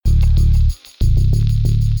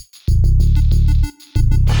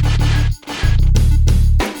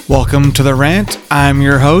Welcome to The Rant. I'm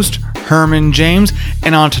your host, Herman James,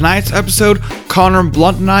 and on tonight's episode, Konner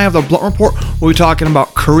Blunt and I of the Blunt Report will be talking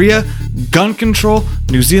about Korea, gun control,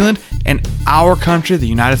 New Zealand, and our country, the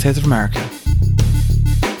United States of America.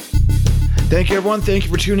 Thank you, everyone. Thank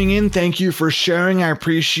you for tuning in. Thank you for sharing. I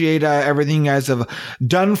appreciate everything you guys have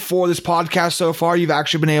done for this podcast so far. You've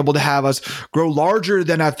actually been able to have us grow larger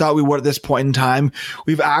than I thought we would at this point in time.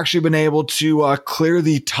 We've actually been able to clear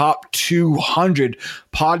the top 200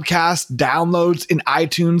 podcast downloads in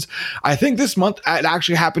iTunes. I think this month it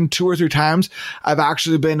actually happened 2 or 3 times. I've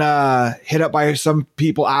actually been hit up by some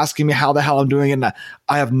people asking me how the hell I'm doing it, and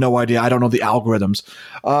I have no idea. I don't know the algorithms.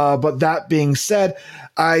 But that being said,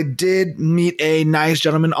 I did meet a nice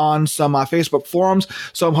gentleman on some Facebook forums,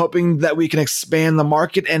 so I'm hoping that we can expand the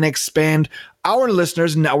market and expand our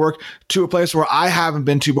listeners network to a place where I haven't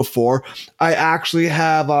been to before. I actually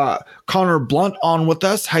have Konner Blunt on with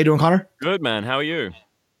us. How you doing, Konner? Good, man. How are you?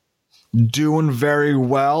 Doing very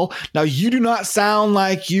well. Now, you do not sound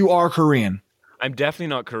like you are Korean. I'm definitely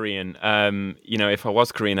not Korean. If I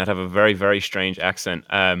was Korean, I'd have a very, very strange accent.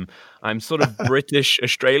 I'm sort of British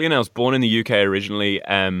Australian. I was born in the UK originally,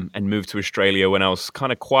 and moved to Australia when I was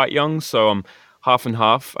kind of quite young. So I'm half and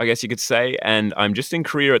half, I guess you could say. And I'm just in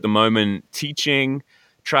Korea at the moment, teaching,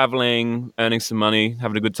 traveling, earning some money,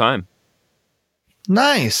 having a good time.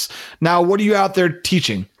 Nice. Now, what are you out there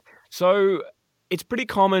teaching? So it's pretty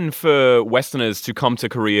common for Westerners to come to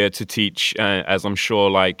Korea to teach, as I'm sure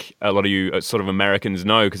like a lot of you sort of Americans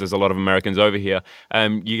know, because there's a lot of Americans over here.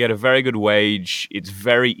 You get a very good wage. It's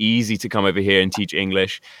very easy to come over here and teach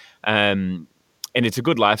English. And it's a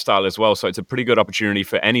good lifestyle as well. So it's a pretty good opportunity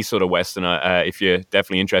for any sort of Westerner. If you're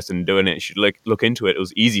definitely interested in doing it, you should look into it. It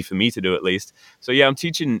was easy for me to do at least. So yeah, I'm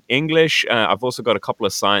teaching English. I've also got a couple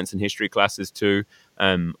of science and history classes too.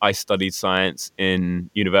 I studied science in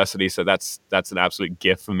university, so that's an absolute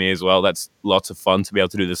gift for me as well. That's lots of fun to be able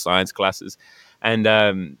to do the science classes. And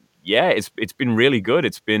it's been really good.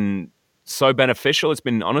 It's been so beneficial. It's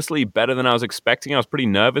been honestly better than I was expecting. I was pretty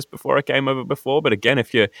nervous before I came over before, but again,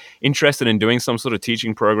 if you're interested in doing some sort of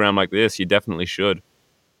teaching program like this, you definitely should.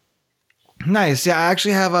 Nice. Yeah, I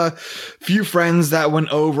actually have a few friends that went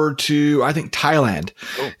over to, I think, Thailand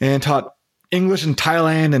and taught English in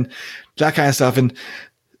Thailand and that kind of stuff. And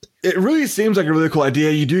it really seems like a really cool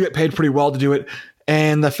idea. You do get paid pretty well to do it.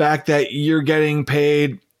 And the fact that you're getting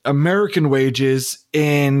paid American wages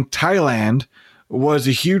in Thailand was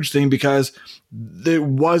a huge thing because there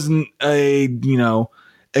wasn't a,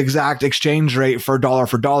 exact exchange rate for dollar.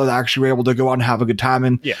 They actually were able to go out and have a good time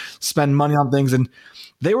and spend money on things. And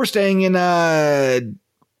they were staying in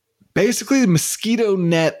basically mosquito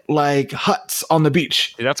net like huts on the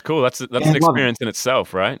beach. Yeah, that's cool. That's an experience in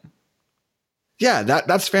itself, right? Yeah,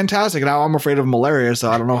 that's fantastic. And I'm afraid of malaria,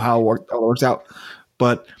 so I don't know how it works out.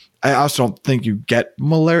 But I also don't think you get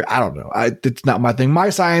malaria. I don't know. It's not my thing. My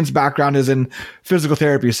science background is in physical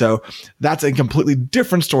therapy, so that's a completely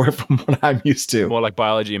different story from what I'm used to. More like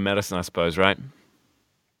biology and medicine, I suppose, right?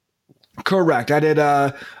 Correct. I did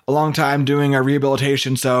a long time doing a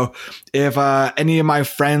rehabilitation. So if any of my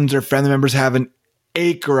friends or family members have an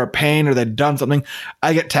ache or a pain or they've done something,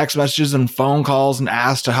 I get text messages and phone calls and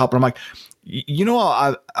asked to help. And I'm like,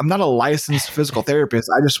 I'm not a licensed physical therapist.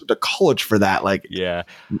 I just went to college for that. Yeah,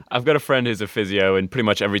 I've got a friend who's a physio, and pretty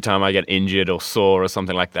much every time I get injured or sore or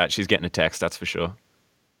something like that, she's getting a text. That's for sure.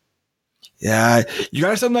 Yeah, you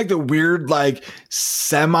got some like the weird, like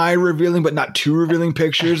semi-revealing but not too revealing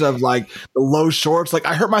pictures of like the low shorts. Like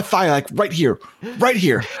I hurt my thigh, like right here.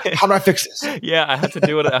 How do I fix this? Yeah, I had to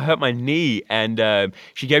do it. I hurt my knee, and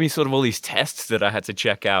she gave me sort of all these tests that I had to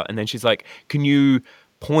check out, and then she's like, "Can you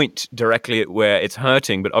point directly at where it's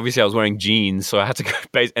hurting?" But obviously I was wearing jeans, so I had to go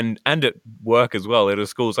and at work as well, at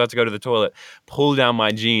school, so I had to go to the toilet, pull down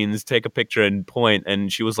my jeans, take a picture and point.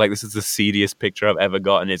 And she was like, "This is the seediest picture I've ever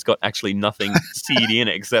gotten. It's got actually nothing seedy in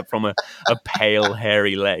it except from a pale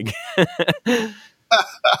hairy leg."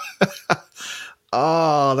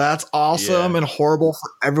 Oh, that's awesome and horrible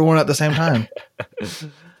for everyone at the same time.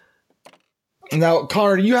 Now,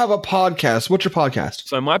 Konner, you have a podcast. What's your podcast?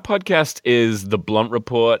 So my podcast is The Blunt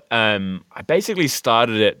Report. I basically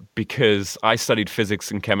started it because I studied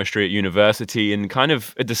physics and chemistry at university, and kind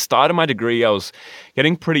of at the start of my degree, I was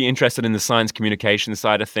getting pretty interested in the science communication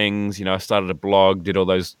side of things. I started a blog, did all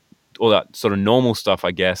that sort of normal stuff,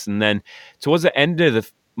 I guess. And then towards the end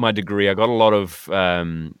of my degree, I got a lot of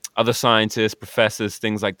other scientists, professors,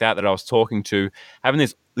 things like that I was talking to, having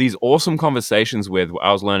these awesome conversations with.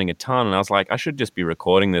 I was learning a ton, and I was like, I should just be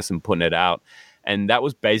recording this and putting it out. And that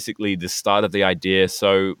was basically the start of the idea.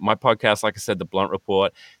 So my podcast, like I said, The Blunt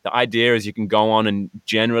Report, the idea is you can go on and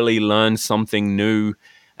generally learn something new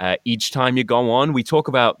Each time you go on, we talk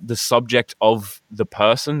about the subject of the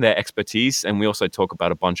person, their expertise, and we also talk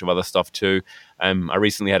about a bunch of other stuff too. I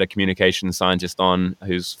recently had a communication scientist on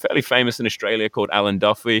who's fairly famous in Australia called Alan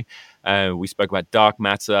Duffy. We spoke about dark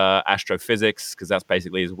matter, astrophysics, because that's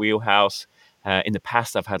basically his wheelhouse. In the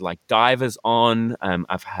past, I've had like divers on.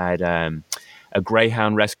 I've had a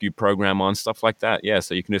Greyhound rescue program on, stuff like that. Yeah,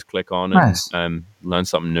 so you can just click on and learn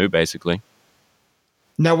something new, basically.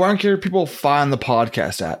 Now, where can people find the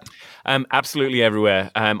podcast at? Absolutely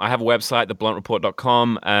everywhere. I have a website,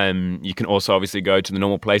 thebluntReport.com. You can also obviously go to the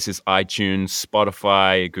normal places, iTunes,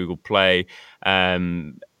 Spotify, Google Play.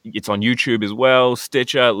 It's on YouTube as well,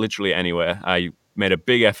 Stitcher, literally anywhere. I made a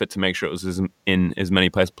big effort to make sure it was in as many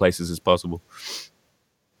places as possible.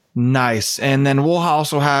 Nice. And then we'll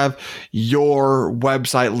also have your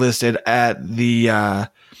website listed at the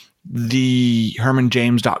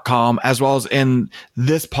hermanjames.com, as well as in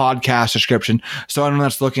this podcast description. So anyone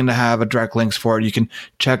that's looking to have a direct links for it, you can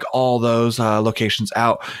check all those locations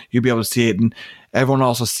out. You'll be able to see it, and everyone will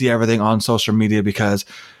also see everything on social media, because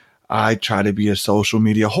I try to be a social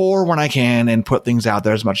media whore when I can and put things out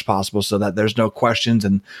there as much as possible so that there's no questions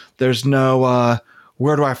and there's no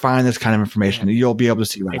where do I find this kind of information? You'll be able to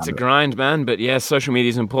see right. It's a grind, man, but yeah, social media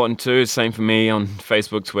is important too. Same for me on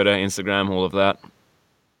Facebook, Twitter, Instagram, all of that.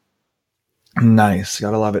 Nice.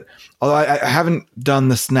 Gotta love it. Although I haven't done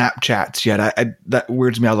the Snapchats yet. That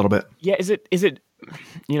weirds me out a little bit. Yeah, is it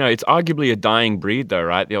it's arguably a dying breed though,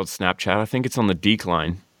 right? The old Snapchat. I think it's on the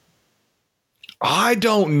decline. I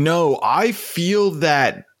don't know. I feel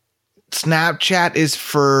that Snapchat is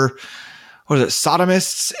for,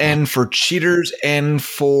 sodomists and for cheaters and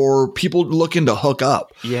for people looking to hook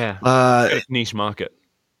up. Yeah. It's a niche market.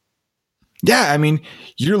 Yeah, I mean,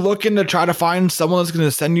 you're looking to try to find someone that's going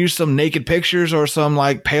to send you some naked pictures or some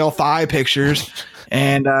like pale thigh pictures,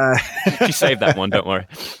 and you save that one, don't worry.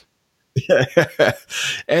 Yeah.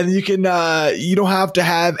 And you can you don't have to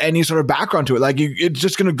have any sort of background to it. Like it's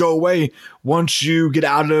just going to go away once you get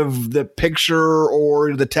out of the picture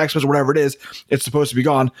or the text message or whatever it is. It's supposed to be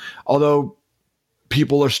gone. Although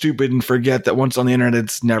people are stupid and forget that once on the internet,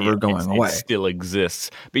 it's never going away. It still exists.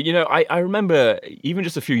 But, I remember even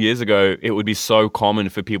just a few years ago, it would be so common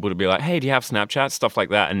for people to be like, hey, do you have Snapchat? Stuff like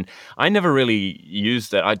that. And I never really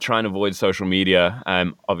used it. I try and avoid social media,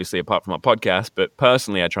 obviously apart from my podcast, but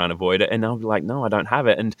personally I try and avoid it. And I'll be like, no, I don't have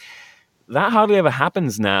it. And that hardly ever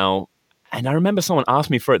happens now. And I remember someone asked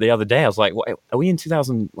me for it the other day. I was like, what, are we in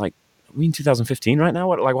 2015 right now?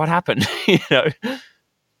 What happened? I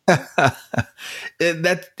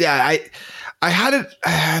had it,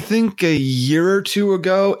 I think a year or two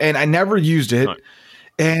ago, and I never used it. No.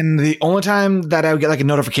 And the only time that I would get like a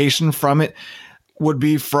notification from it would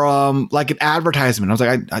be from like an advertisement. I was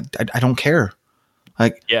like, I don't care.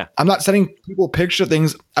 Like, yeah, I'm not sending people picture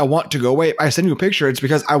things I want to go away. If I send you a picture, it's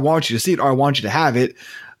because I want you to see it or I want you to have it.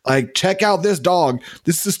 Like, check out this dog.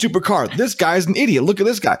 This is a stupid car. This guy's an idiot. Look at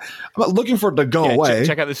this guy. I'm not looking for it to go away.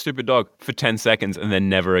 Check out this stupid dog for 10 seconds and then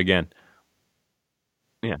never again.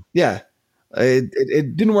 Yeah. Yeah.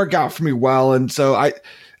 It didn't work out for me well. And so I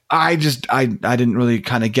didn't really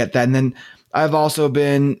kind of get that. And then I've also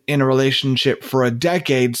been in a relationship for a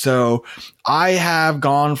decade. So I have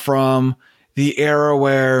gone from the era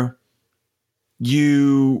where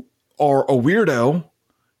you are a weirdo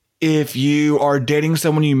if you are dating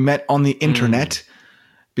someone you met on the internet,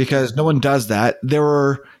 because no one does that. There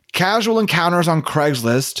were casual encounters on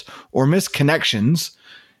Craigslist or missed connections,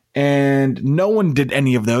 and no one did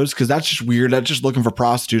any of those because that's just weird. That's just looking for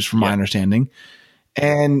prostitutes from my understanding.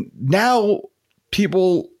 And now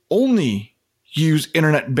people only use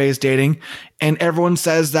internet-based dating, and everyone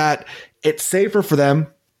says that it's safer for them,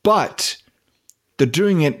 but they're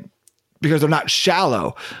doing it because they're not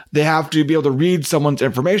shallow. They have to be able to read someone's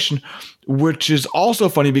information, which is also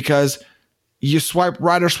funny because you swipe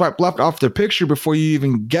right or swipe left off their picture before you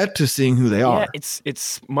even get to seeing who they are.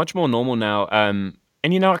 It's much more normal now. And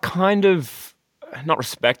I kind of not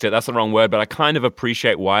respect it. That's the wrong word, but I kind of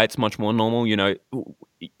appreciate why it's much more normal. Young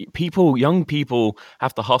people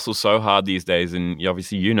have to hustle so hard these days. And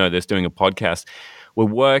obviously, this doing a podcast. We're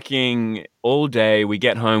working all day. We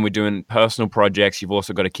get home. We're doing personal projects. You've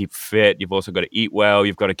also got to keep fit. You've also got to eat well.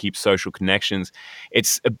 You've got to keep social connections.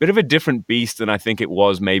 It's a bit of a different beast than I think it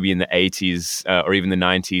was maybe in the 80s or even the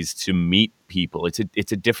 90s to meet people. It's a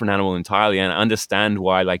different animal entirely. And I understand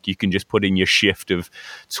why, you can just put in your shift of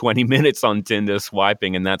 20 minutes on Tinder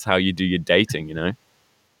swiping, and that's how you do your dating,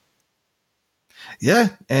 Yeah,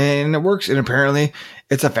 and it works. And apparently,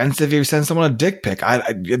 it's offensive if you send someone a dick pic.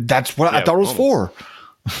 That's what I thought it was for.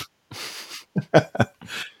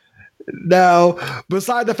 Now,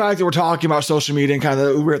 beside the fact that we're talking about social media and kind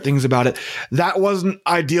of the weird things about it, that wasn't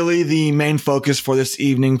ideally the main focus for this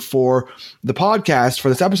evening for the podcast, for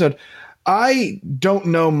this episode. I don't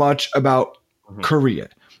know much about Korea.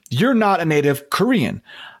 You're not a native Korean.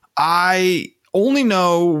 I only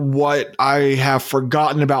know what I have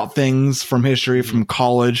forgotten about things from history, from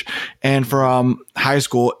college, and from high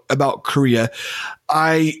school about Korea.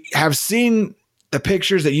 I have seen the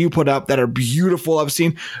pictures that you put up that are beautiful. I've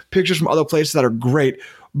seen pictures from other places that are great.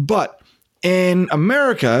 But in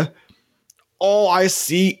America, all I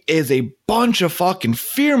see is a bunch of fucking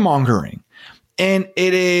fear mongering. And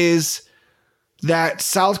it is that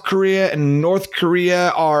South Korea and North Korea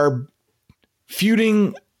are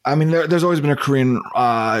feuding. I mean, there's always been a Korean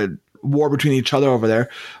war between each other over there.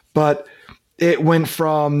 But it went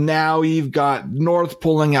from now you've got North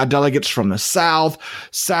pulling out delegates from the South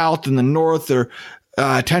and the North.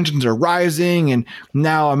 Tensions are rising, and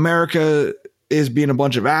now America is being a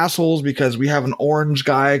bunch of assholes because we have an orange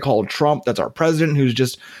guy called Trump that's our president who's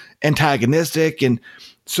just antagonistic. And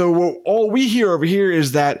so all we hear over here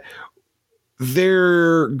is that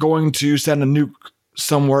they're going to send a nuke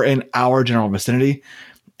somewhere in our general vicinity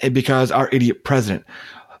because our idiot president.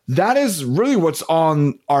 That is really what's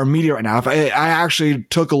on our media right now. I actually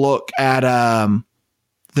took a look at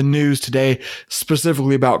the news today,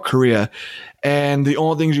 specifically about Korea, and the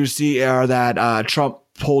only things you see are that Trump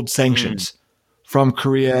pulled sanctions from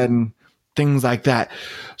Korea and things like that.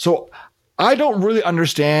 So I don't really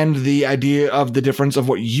understand the idea of the difference of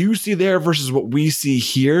what you see there versus what we see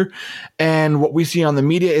here. And what we see on the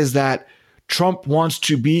media is that Trump wants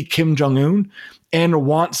to be Kim Jong-un and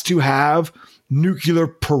wants to have nuclear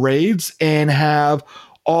parades and have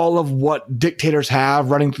all of what dictators have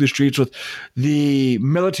running through the streets with the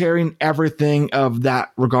military and everything of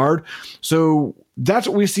that regard. So that's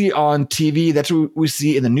what we see on TV. That's what we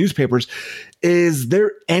see in the newspapers. Is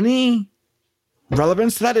there any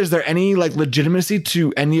relevance to that? Is there any legitimacy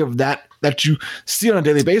to any of that you see on a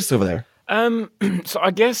daily basis over there? So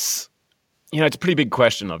I guess, it's a pretty big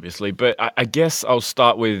question, obviously, but I guess I'll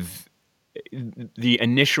start with the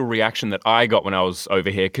initial reaction that I got when I was over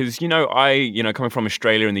here, because I coming from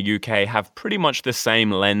Australia and the UK have pretty much the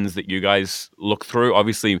same lens that you guys look through.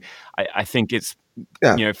 Obviously, I think it's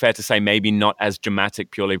fair to say maybe not as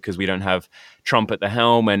dramatic purely because we don't have Trump at the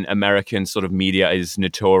helm, and American sort of media is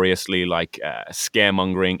notoriously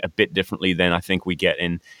scaremongering a bit differently than I think we get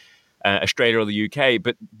in Australia or the UK.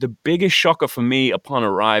 But the biggest shocker for me upon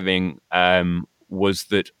arriving was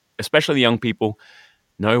that, especially the young people,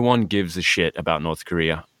 no one gives a shit about North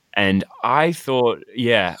Korea. And I thought,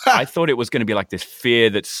 I thought it was going to be like this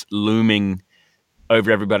fear that's looming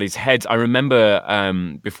over everybody's heads. I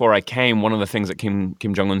remember before I came, one of the things that Kim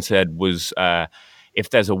Jong-un said was,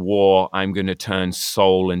 if there's a war, I'm going to turn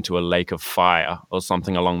Seoul into a lake of fire or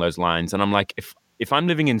something along those lines. And I'm like, if I'm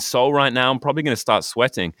living in Seoul right now, I'm probably going to start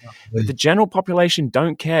sweating. But the general population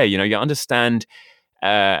don't care. You understand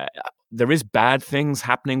there is bad things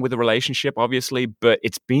happening with the relationship, obviously, but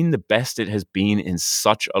it's been the best it has been in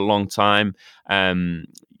such a long time.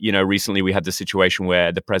 Recently we had the situation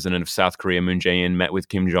where the president of South Korea, Moon Jae-in, met with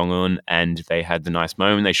Kim Jong-un, and they had the nice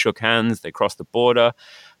moment. They shook hands, they crossed the border.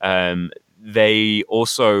 They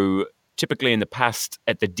also, typically in the past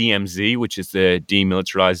at the DMZ, which is the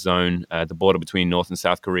demilitarized zone, the border between North and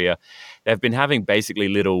South Korea, they've been having basically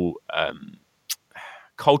little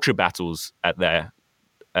culture battles at there.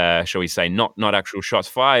 Shall we say, not actual shots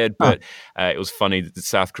fired, but it was funny that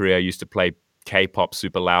South Korea used to play K-pop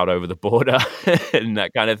super loud over the border and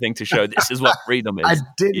that kind of thing to show this is what freedom is. I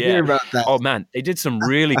did hear about that. Oh man, they did some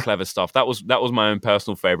really clever stuff. That was my own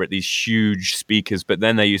personal favorite, these huge speakers, but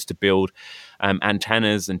then they used to build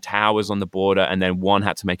antennas and towers on the border, and then one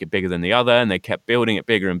had to make it bigger than the other, and they kept building it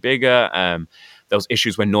bigger and bigger. There was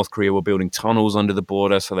issues when North Korea were building tunnels under the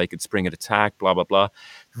border so they could spring an attack, blah, blah, blah.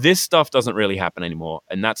 This stuff doesn't really happen anymore,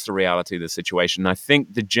 and that's the reality of the situation. And I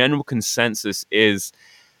think the general consensus is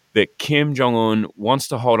that Kim Jong-un wants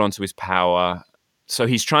to hold on to his power, so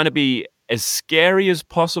he's trying to be as scary as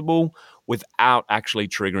possible without actually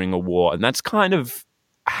triggering a war. And that's kind of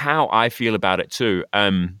how I feel about it too.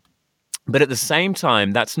 But at the same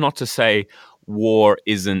time, that's not to say war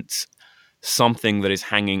isn't something that is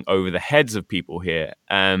hanging over the heads of people here.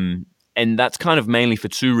 And that's kind of mainly for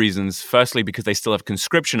two reasons. Firstly, because they still have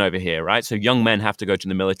conscription over here, right? So young men have to go to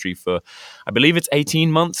the military for, I believe it's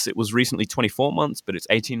 18 months. It was recently 24 months, but it's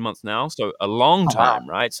 18 months now. So a long time,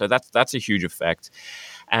 right? So that's a huge effect.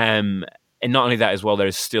 And not only that as well,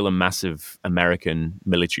 there's still a massive American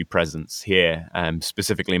military presence here.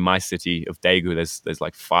 Specifically in my city of Daegu, there's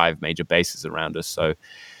like 5 major bases around us. So,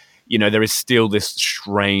 there is still this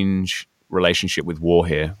strange relationship with war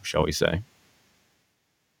here, shall we say.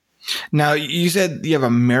 Now, you said you have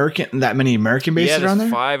that many American bases around there?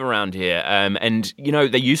 Yeah, there's 5 around here. And,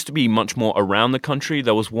 they used to be much more around the country.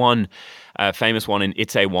 There was one famous one in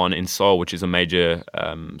E.38 in Seoul, which is a major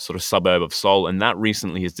sort of suburb of Seoul, and that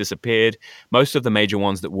recently has disappeared. Most of the major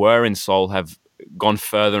ones that were in Seoul have gone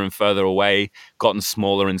further and further away, gotten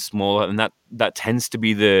smaller and smaller, and that tends to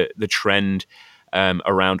be the trend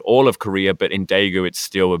around all of Korea. But in Daegu, it's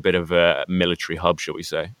still a bit of a military hub, shall we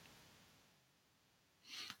say.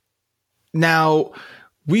 Now,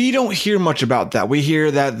 we don't hear much about that. We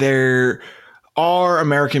hear that there are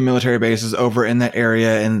American military bases over in that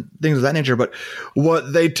area and things of that nature. But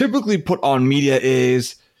what they typically put on media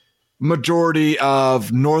is majority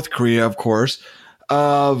of North Korea, of course,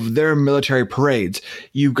 of their military parades.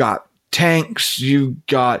 You've got tanks, you've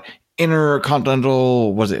got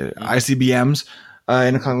intercontinental, ICBMs,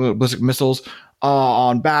 intercontinental ballistic missiles,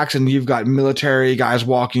 on backs, and you've got military guys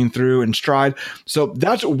walking through in stride. So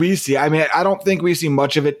that's what we see. I mean, I don't think we see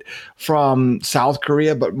much of it from South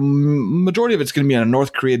Korea, but majority of it's going to be a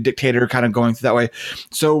North Korea dictator kind of going through that way.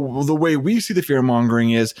 So the way we see the fear mongering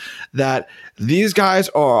is that these guys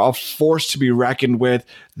are a force to be reckoned with.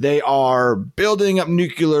 They are building up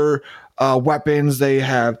nuclear weapons. They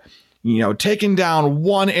have taken down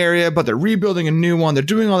one area, but they're rebuilding a new one. They're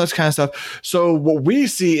doing all this kind of stuff. So what we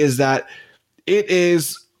see is that it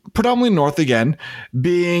is predominantly North again,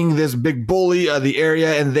 being this big bully of the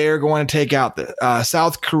area, and they're going to take out the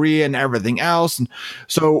South Korea and everything else. And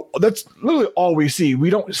so that's literally all we see.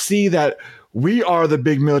 We don't see that we are the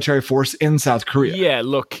big military force in South Korea. Yeah,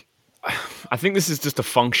 look, I think this is just a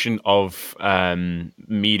function of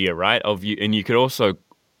media, right? And you could also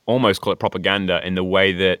almost call it propaganda, in the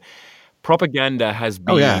way that propaganda has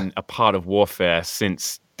been a part of warfare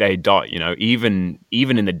since day dot. Even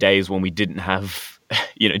in the days when we didn't have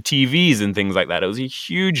TVs and things like that, it was a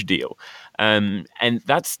huge deal. And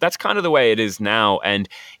that's kind of the way it is now. And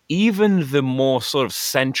even the more sort of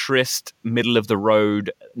centrist, middle of the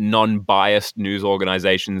road, non-biased news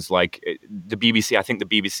organizations like the BBC, I think the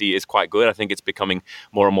BBC is quite good. I think it's becoming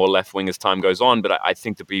more and more left-wing as time goes on, but I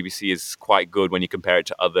think the BBC is quite good when you compare it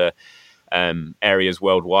to other areas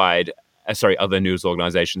worldwide. Other news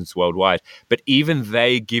organizations worldwide. But even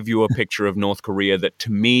they give you a picture of North Korea that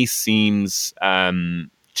to me seems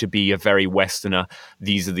to be a very Westerner.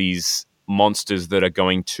 These are these monsters that are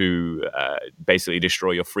going to basically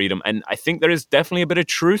destroy your freedom. And I think there is definitely a bit of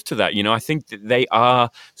truth to that. I think that they are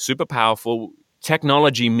super powerful.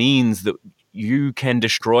 Technology means that you can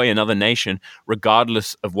destroy another nation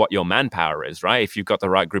regardless of what your manpower is, right? If you've got the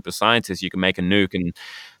right group of scientists, you can make a nuke, and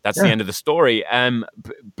that's the end of the story.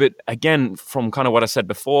 But again, from kind of what I said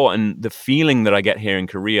before, and the feeling that I get here in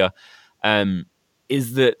Korea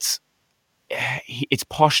is that it's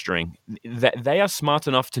posturing. That they are smart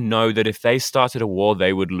enough to know that if they started a war,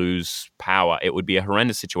 they would lose power. It would be a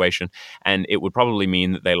horrendous situation, and it would probably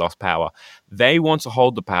mean that they lost power. They want to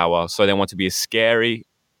hold the power, so they want to be as scary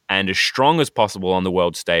and as strong as possible on the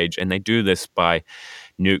world stage, and they do this by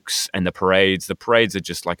nukes and the parades. The parades are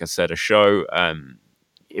just, like I said, a show.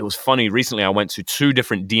 It was funny. Recently, I went to 2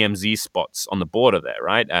 different DMZ spots on the border there,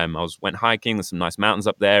 right? Went hiking. There's some nice mountains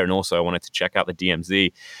up there, and also I wanted to check out the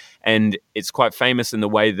DMZ. And it's quite famous in the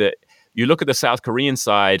way that you look at the South Korean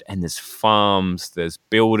side, and there's farms, there's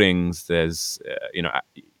buildings, there's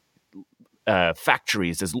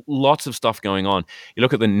factories. There's lots of stuff going on. You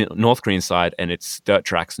look at the North Korean side, and it's dirt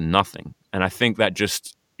tracks and nothing. And I think that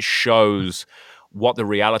just shows what the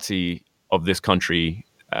reality of this country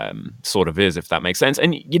sort of is, if that makes sense.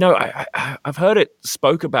 And I've heard it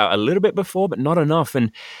spoke about a little bit before, but not enough.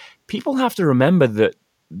 And people have to remember that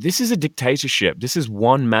this is a dictatorship. This is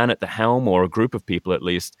one man at the helm, or a group of people at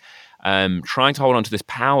least, trying to hold on to this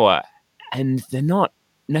power, and they're not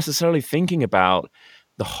necessarily thinking about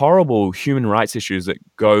the horrible human rights issues that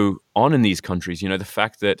go on in these countries. The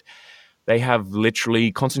fact that they have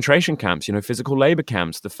literally concentration camps, physical labor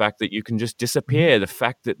camps, the fact that you can just disappear, the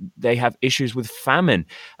fact that they have issues with famine.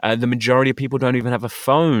 The majority of people don't even have a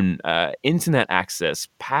phone, internet access,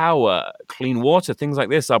 power, clean water, things like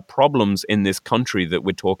this are problems in this country that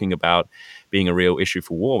we're talking about being a real issue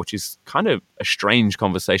for war, which is kind of a strange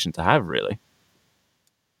conversation to have, really.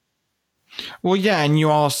 Well, yeah, and you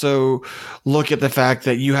also look at the fact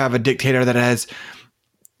that you have a dictator that has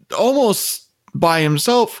almost by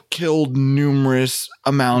himself killed numerous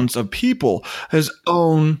amounts of people, his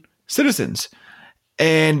own citizens,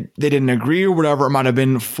 and they didn't agree or whatever it might have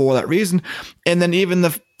been for that reason. And then even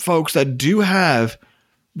the folks that do have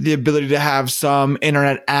the ability to have some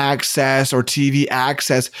internet access or TV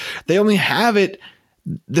access, they only have it,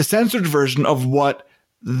 the censored version of what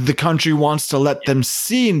the country wants to let them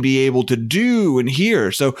see and be able to do and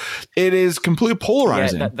hear. So it is completely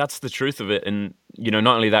polarizing. Yeah, that's the truth of it. And, not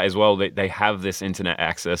only that as well, they have this internet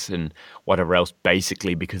access and whatever else,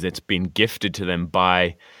 basically because it's been gifted to them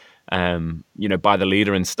by, by the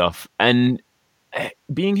leader and stuff. And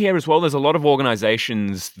being here as well, there's a lot of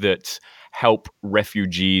organizations that help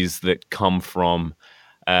refugees that come from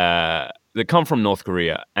North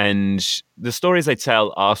Korea, and the stories they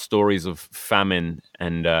tell are stories of famine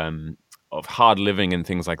and of hard living and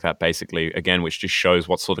things like that. Basically, again, which just shows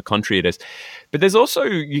what sort of country it is. But there's also,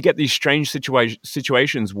 you get these strange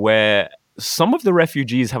situations where some of the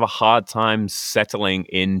refugees have a hard time settling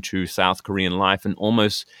into South Korean life and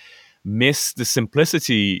almost miss the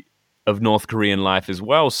simplicity of North Korean life as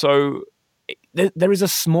well. So there is a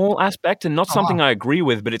small aspect, and not something I agree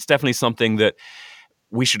with, but it's definitely something that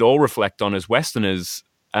we should all reflect on as Westerners.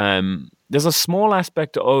 There's a small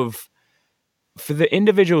aspect of, for the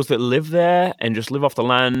individuals that live there and just live off the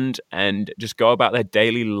land and just go about their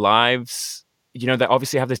daily lives, they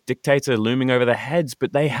obviously have this dictator looming over their heads,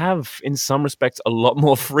 but they have, in some respects, a lot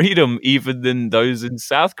more freedom even than those in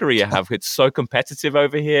South Korea have. It's so competitive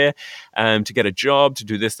over here to get a job, to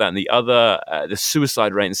do this, that, and the other. The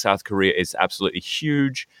suicide rate in South Korea is absolutely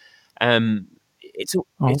huge. It's a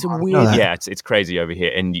weird, it's crazy over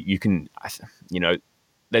here. And you can,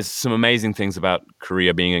 there's some amazing things about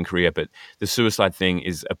Korea, being in Korea, but the suicide thing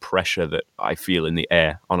is a pressure that I feel in the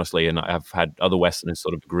air, honestly. And I've had other Westerners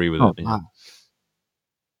sort of agree with it. Wow.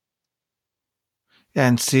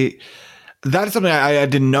 And see, that's something I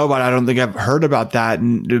didn't know about. I don't think I've heard about that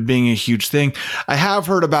and it being a huge thing. I have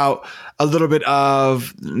heard about a little bit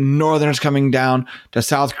of Northerners coming down to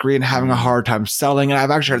South Korea and having a hard time selling. And I've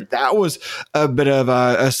actually heard that was a bit of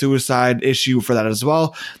a suicide issue for that as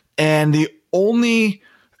well. And the only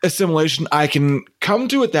assimilation I can come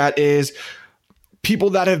to with that is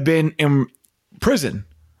people that have been in prison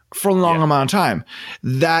for a long amount of time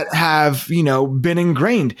that have, been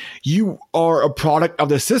ingrained. You are a product of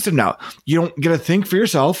the system now. You don't get to think for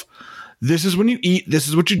yourself. This is when you eat. This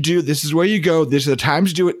is what you do. This is where you go. This are the times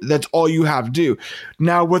to do it. That's all you have to do.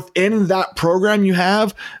 Now, within that program, you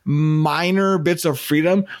have minor bits of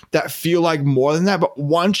freedom that feel like more than that. But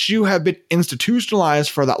once you have been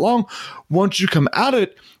institutionalized for that long, once you come out of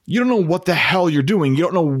it, you don't know what the hell you're doing. You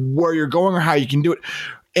don't know where you're going or how you can do it.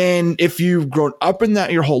 And if you've grown up in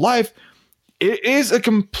that your whole life, it is a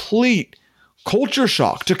complete culture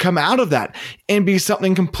shock to come out of that and be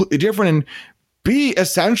something completely different and be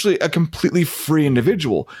essentially a completely free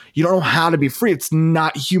individual. You don't know how to be free. It's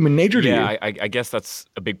not human nature to you. Yeah, I guess that's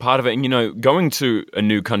a big part of it. And, going to a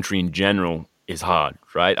new country in general is hard,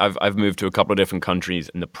 right? I've moved to a couple of different countries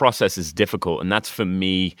and the process is difficult. And that's for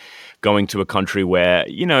me going to a country where,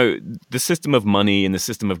 the system of money and the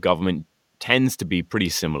system of government tends to be pretty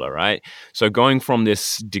similar, right? So going from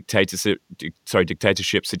this dictatorship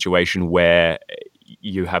situation where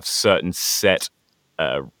you have certain set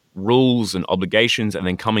rules and obligations, and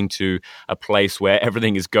then coming to a place where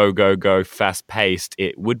everything is go, go, go, fast paced,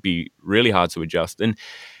 it would be really hard to adjust. And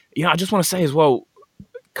I just want to say as well,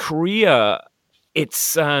 Korea,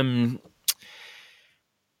 it's there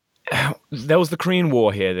was the Korean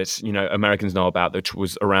War here that Americans know about, which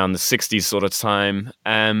was around the 60s sort of time,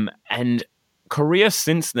 and Korea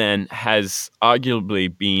since then has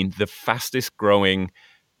arguably been the fastest growing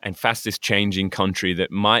and fastest changing country that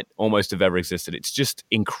might almost have ever existed. It's just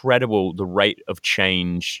incredible the rate of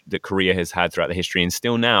change that Korea has had throughout the history and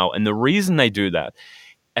still now. And the reason they do that,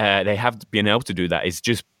 they have been able to do that, is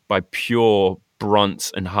just by pure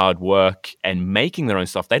brunt and hard work and making their own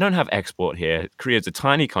stuff. They don't have export here. Korea's a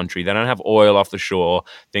tiny country. They don't have oil off the shore,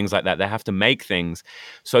 things like that. They have to make things.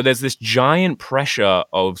 So there's this giant pressure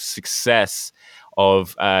of success,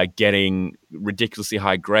 of getting ridiculously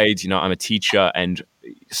high grades. I'm a teacher, and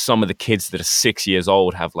some of the kids that are 6 years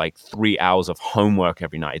old have like 3 hours of homework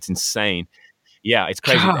every night. It's insane. Yeah, it's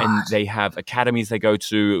crazy. God. And they have academies they go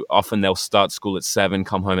to. Often they'll start school at 7,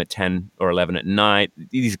 come home at 10 or 11 at night.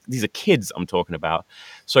 These are kids I'm talking about.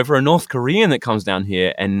 So for a North Korean that comes down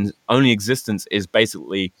here and only existence is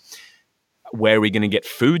basically where are we going to get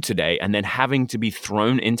food today, and then having to be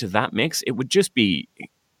thrown into that mix, it would just be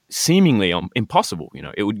seemingly impossible.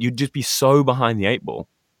 You'd just be so behind the 8 ball.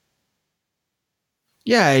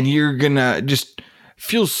 Yeah, and you're gonna just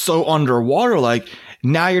feel so underwater. Like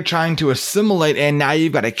now you're trying to assimilate, and now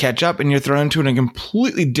you've got to catch up, and you're thrown into a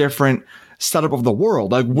completely different setup of the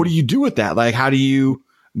world. Like, what do you do with that? Like, how do you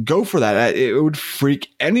go for that? It would freak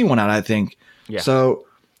anyone out, I think. Yeah. So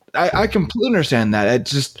I completely understand that.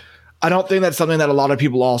 It's just, I don't think that's something that a lot of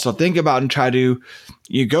people also think about and try to,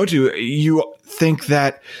 you go to. You think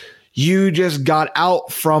that You just got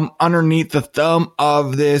out from underneath the thumb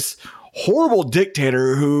of this horrible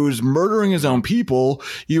dictator who's murdering his own people.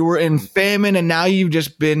 You were in famine, and now you've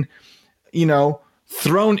just been,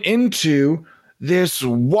 thrown into this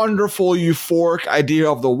wonderful euphoric idea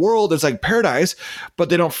of the world. It's like paradise, but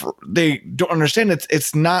they don't understand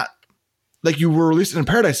it's not like you were released in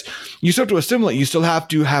paradise. You still have to assimilate. You still have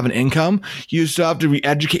to have an income. You still have to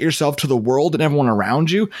re-educate yourself to the world and everyone around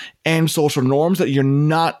you and social norms that you're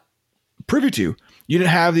not privy to. You didn't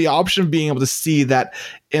have the option of being able to see that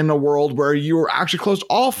in a world where you were actually closed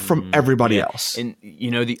off from everybody else. And,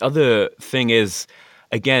 the other thing is,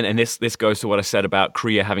 again, and this goes to what I said about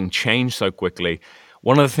Korea having changed so quickly.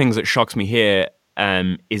 One of the things that shocks me here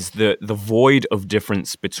is the void of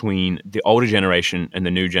difference between the older generation and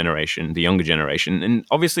the new generation, the younger generation. And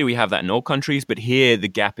obviously we have that in all countries, but here the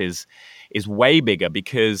gap is way bigger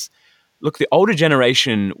because, look, the older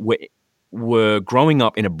generation were growing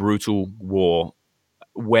up in a brutal war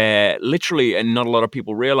where literally, and not a lot of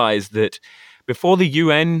people realize that before the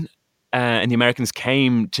UN and the Americans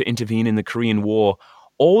came to intervene in the Korean War,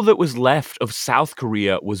 all that was left of South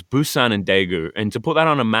Korea was Busan and Daegu. And to put that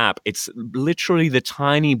on a map, it's literally the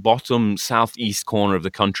tiny bottom southeast corner of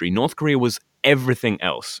the country. North Korea was everything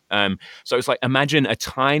else. So it's like, imagine a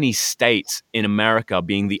tiny state in America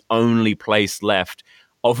being the only place left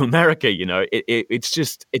of America.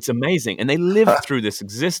 It's amazing. And they lived through this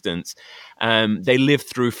existence. They lived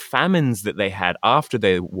through famines that they had after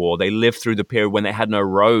the war. They lived through the period when they had no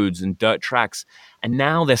roads and dirt tracks. And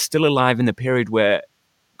now they're still alive in the period where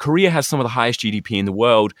Korea has some of the highest GDP in the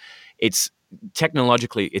world. It's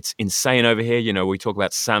technologically, it's insane over here. We talk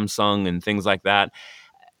about Samsung and things like that.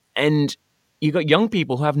 And you got young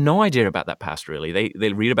people who have no idea about that past, really.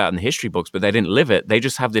 They read about it in the history books, but they didn't live it. They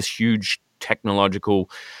just have this huge technological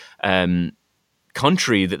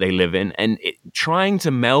country that they live in. And trying to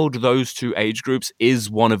meld those two age groups is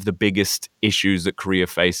one of the biggest issues that Korea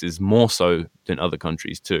faces, more so than other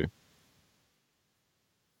countries too.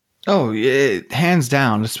 Oh, hands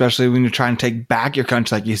down, especially when you're trying to take back your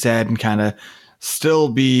country, like you said, and kind of still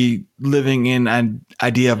be living in an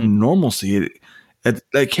idea of normalcy.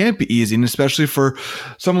 It can't be easy, and especially for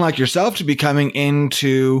someone like yourself to be coming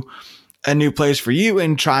into a new place for you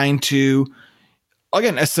and trying to,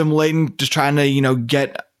 again, assimilate and just trying to,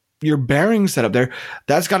 get your bearings set up there.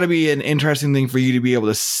 That's got to be an interesting thing for you to be able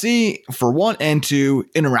to see, for one, and to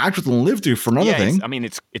interact with and live through for another thing.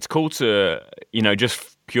 It's cool to,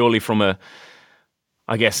 just purely from a,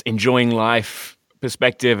 I guess, enjoying life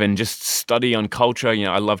perspective and just study on culture.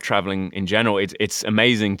 I love traveling in general. It's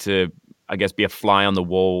amazing to, I guess, be a fly on the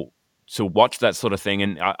wall to watch that sort of thing.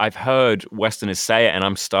 And I've heard Westerners say it, and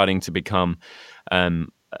I'm starting to become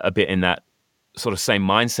a bit in that sort of same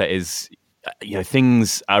mindset is,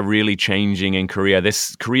 things are really changing in Korea.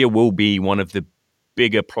 Korea will be one of the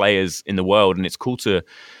bigger players in the world, and it's cool to,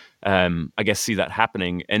 I guess, see that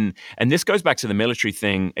happening. And this goes back to the military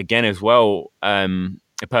thing again as well.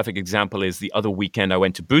 A perfect example is the other weekend I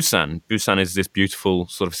went to Busan. Busan is this beautiful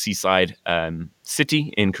sort of seaside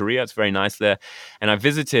city in Korea. It's very nice there. And I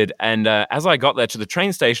visited, and as I got there to the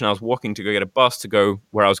train station, I was walking to go get a bus to go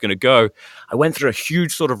where I was going to go. I went through a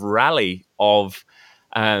huge sort of rally of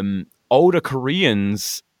older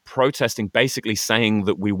Koreans protesting, basically saying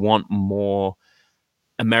that we want more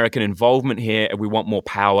American involvement here, and we want more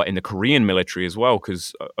power in the Korean military as well,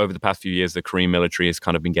 because over the past few years, the Korean military has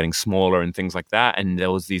kind of been getting smaller and things like that. And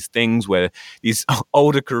there was these things where these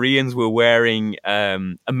older Koreans were wearing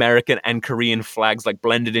American and Korean flags like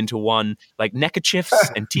blended into one, like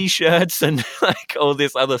neckerchiefs and T-shirts and like all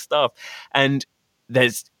this other stuff. And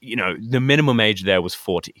there's, the minimum age there was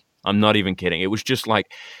 40. I'm not even kidding. It was just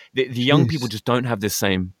like the young people just don't have this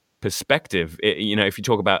same perspective. If you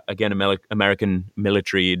talk about, again, American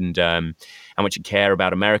military and how much you care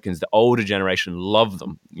about Americans, the older generation love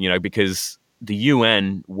them, because the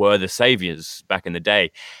UN were the saviors back in the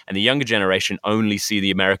day, and the younger generation only see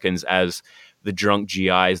the Americans as the drunk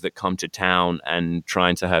GIs that come to town and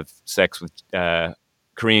trying to have sex with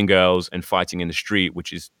Korean girls and fighting in the street,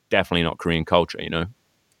 which is definitely not Korean culture,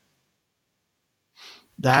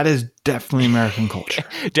 That is definitely American culture.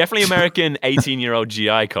 Definitely American 18-year-old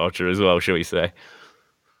GI culture as well, shall we say.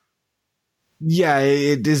 Yeah,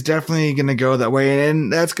 it is definitely going to go that way.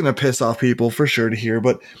 And that's going to piss off people for sure to hear.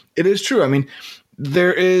 But it is true. I mean,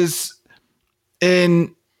 there is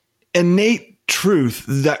an innate truth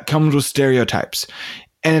that comes with stereotypes.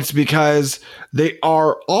 And it's because they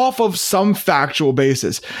are off of some factual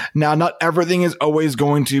basis. Now, not everything is always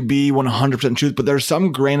going to be 100% truth, but there's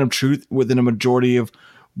some grain of truth within a majority of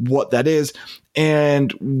what that is.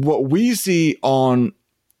 And what we see on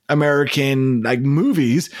American like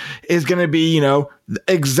movies is going to be,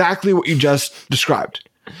 exactly what you just described.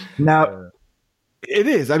 Now, it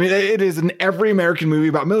is. I mean, it is in every American movie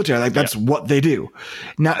about military. Like, that's what they do.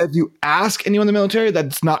 Now, if you ask anyone in the military,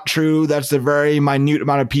 that's not true. That's a very minute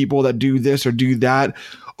amount of people that do this or do that.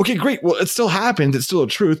 Okay, great. Well, it still happens. It's still a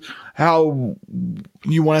truth. How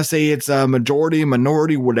you want to say it's a majority,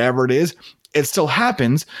 minority, whatever it is, it still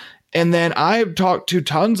happens. And then I've talked to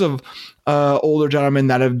tons of older gentlemen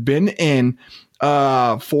that have been in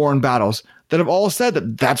foreign battles that have all said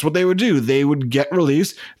that that's what they would do. They would get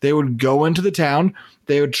released. They would go into the town.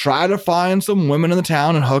 They would try to find some women in the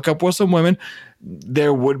town and hook up with some women.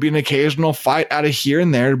 There would be an occasional fight out of here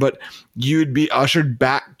and there, but you'd be ushered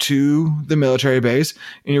back to the military base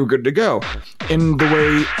and you were good to go. And the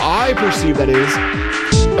way I perceive that is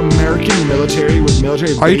American military with military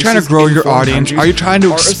bases. Are you trying to grow your audience? Are you trying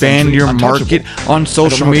to expand your market on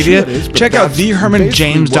social media? Check out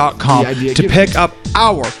thehermanjames.com to pick up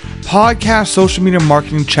our podcast social media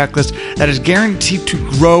marketing checklist that is guaranteed to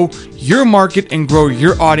grow your market and grow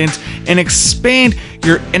your audience and expand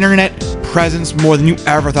your internet presence more than you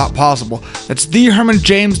ever thought possible. That's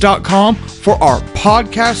thehermanjames.com for our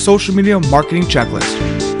podcast social media marketing checklist.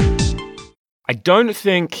 I don't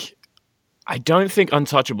think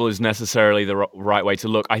untouchable is necessarily the right way to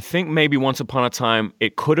look. I think maybe once upon a time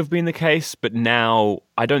it could have been the case, but now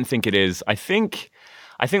I don't think it is. I think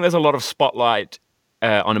there's a lot of spotlight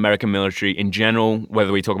on American military in general,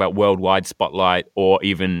 whether we talk about worldwide spotlight or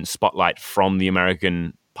even spotlight from the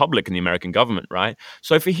American public and the American government, right?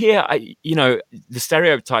 So for here, the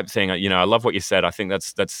stereotype thing, I love what you said. I think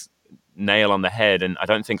that's nail on the head, and I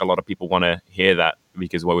don't think a lot of people want to hear that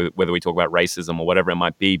because whether we talk about racism or whatever it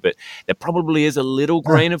might be, but there probably is a little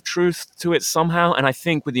grain of truth to it somehow. And I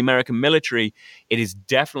think with the American military, it is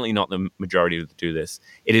definitely not the majority that do this.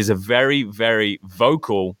 It is a very, very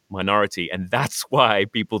vocal minority, and that's why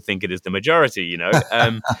people think it is the majority,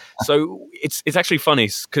 So it's actually funny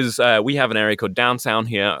because we have an area called downtown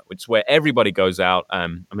here, which is where everybody goes out.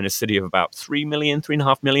 I'm in a city of about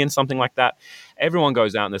 3.5 million, something like that. Everyone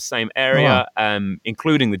goes out in the same area,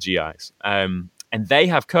 including the GIs. And they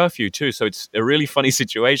have curfew too, so it's a really funny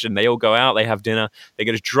situation. They all go out, they have dinner, they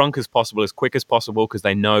get as drunk as possible, as quick as possible, because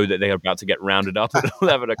they know that they are about to get rounded up at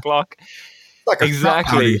 11 o'clock. Like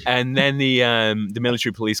exactly. And then the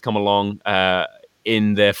military police come along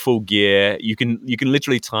in their full gear. You can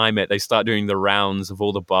literally time it. They start doing the rounds of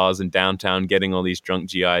all the bars in downtown, getting all these drunk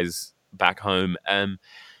GIs back home. And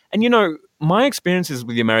my experiences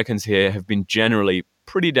with the Americans here have been generally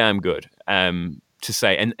pretty damn good. To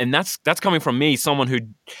say, and that's coming from me, someone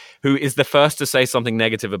who is the first to say something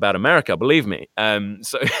negative about America, believe me.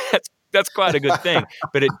 So that's quite a good thing.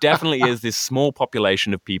 But it definitely is this small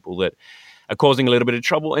population of people that are causing a little bit of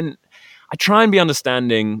trouble. And I try and be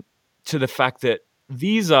understanding to the fact that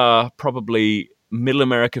these are probably middle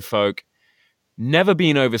America folk, never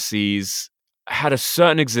been overseas, had a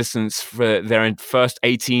certain existence for their first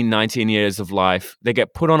 18, 19 years of life. They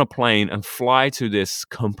get put on a plane and fly to this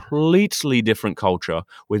completely different culture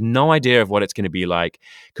with no idea of what it's going to be like,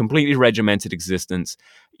 completely regimented existence,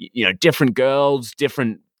 different girls,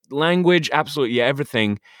 different language, absolutely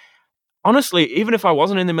everything. Honestly, even if I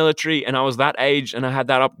wasn't in the military and I was that age and I had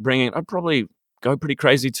that upbringing, I'd probably go pretty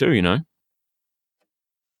crazy too,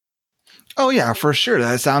 Oh, yeah, for sure.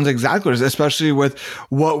 That sounds exactly, especially with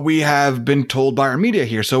what we have been told by our media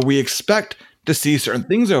here. So we expect to see certain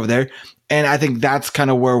things over there. And I think that's kind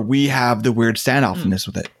of where we have the weird standoffiness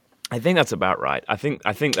with it. I think that's about right. I think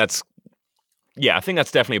that's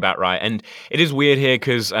definitely about right. And it is weird here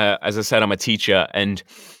because, as I said, I'm a teacher. And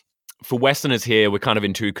for Westerners here, we're kind of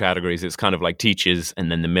in two categories. It's kind of like teachers and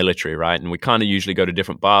then the military, right? And we kind of usually go to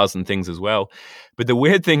different bars and things as well. But the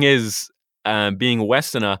weird thing is, being a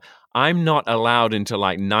Westerner, I'm not allowed into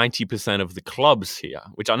like 90% of the clubs here,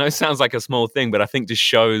 which I know sounds like a small thing, but I think just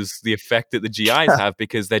shows the effect that the GIs have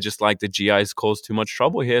because they're just like the GIs cause too much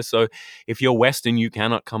trouble here. So if you're Western, you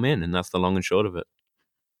cannot come in, and that's the long and short of it.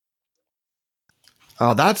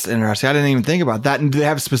 Oh, that's interesting. I didn't even think about that. And do they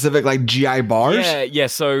have specific like GI bars? Yeah.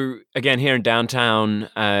 So again, here in downtown,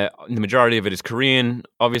 the majority of it is Korean,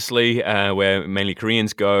 obviously, where mainly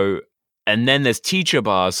Koreans go. And then there's teacher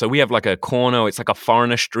bars. So we have like a corner. It's like a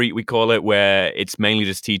foreigner street, we call it, where it's mainly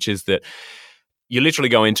just teachers that you literally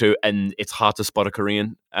go into, and it's hard to spot a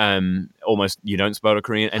Korean. Almost you don't spot a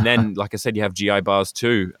Korean. And then, like I said, you have GI bars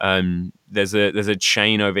too. There's a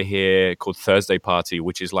chain over here called Thursday Party,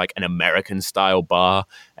 which is like an American style bar,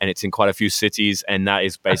 and it's in quite a few cities. And that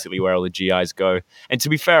is basically where all the GIs go. And to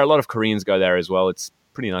be fair, a lot of Koreans go there as well. It's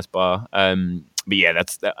a pretty nice bar. But yeah,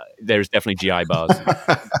 there's definitely GI bars.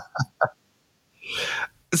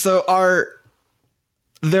 So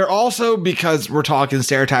they're also, because we're talking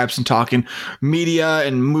stereotypes and talking media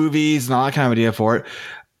and movies and all that kind of idea for it,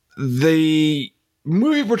 the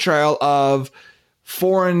movie portrayal of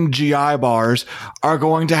foreign GI bars are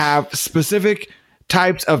going to have specific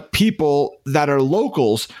types of people that are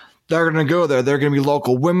locals that are going to go there. They're going to be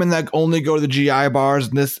local women that only go to the GI bars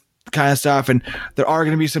and this kind of stuff. And there are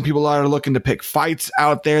going to be some people that are looking to pick fights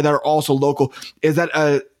out there that are also local. Is that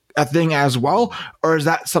a thing as well, or is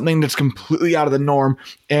that something that's completely out of the norm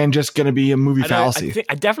and just going to be a movie fallacy?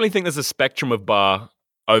 I definitely think there's a spectrum of bar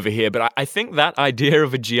over here, but I think that idea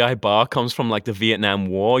of a GI bar comes from like the Vietnam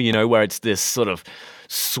War, where it's this sort of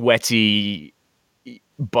sweaty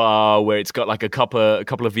bar where it's got like a couple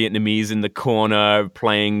of Vietnamese in the corner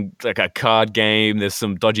playing like a card game. There's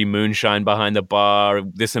some dodgy moonshine behind the bar.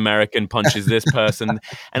 This American punches this person,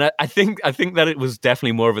 and I think that it was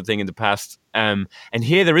definitely more of a thing in the past. And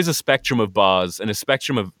here there is a spectrum of bars and a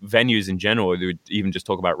spectrum of venues in general. We would even just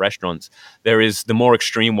talk about restaurants. There is the more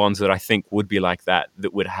extreme ones that I think would be like that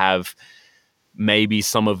would have maybe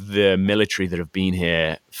some of the military that have been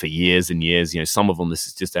here for years and years. Some of them, this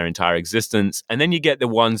is just their entire existence. And then you get the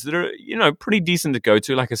ones that are, pretty decent to go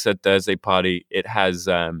to. Like I said, Thursday Party, it has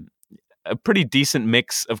a pretty decent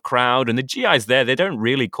mix of crowd. And the GIs there, they don't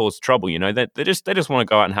really cause trouble. They just want to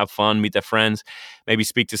go out and have fun, meet their friends, maybe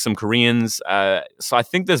speak to some Koreans. So I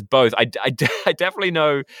think there's both. I definitely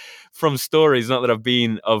know from stories, not that I've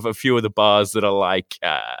been, of a few of the bars that are like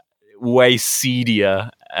way seedier,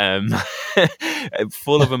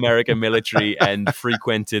 full of American military and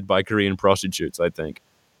frequented by Korean prostitutes, I think.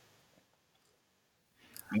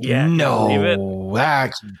 Yeah, no,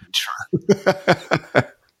 that's true.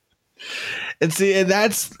 And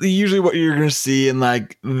that's usually what you're going to see in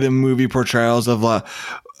like the movie portrayals of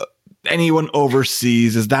anyone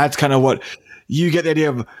overseas. Is that's kind of what you get the idea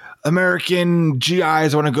of. American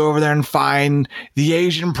GIs want to go over there and find the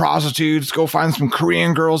Asian prostitutes, go find some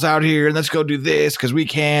Korean girls out here, and let's go do this because we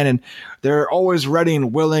can. And they're always ready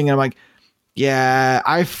and willing. And I'm like, yeah,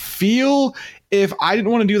 I feel if I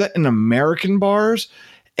didn't want to do that in American bars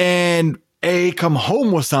and A, come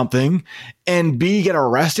home with something, and B, get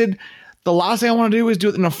arrested, the last thing I want to do is do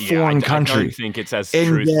it in a foreign country. I don't think it's as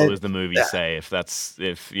truthful as the movies say. I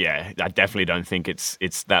definitely don't think it's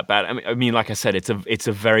that bad. I mean, like I said, it's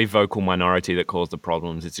a very vocal minority that cause the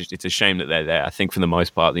problems. It's a shame that they're there. I think for the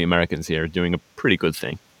most part, the Americans here are doing a pretty good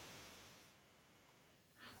thing.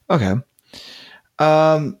 Okay.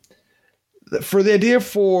 For the idea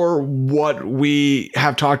for what we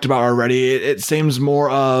have talked about already, it seems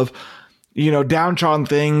more of, downtrodden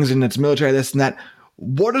things and it's military, this and that.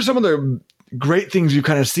 What are some of the great things you've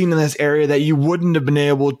kind of seen in this area that you wouldn't have been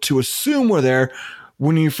able to assume were there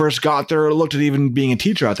when you first got there or looked at even being a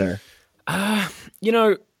teacher out there?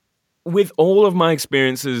 With all of my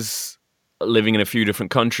experiences living in a few different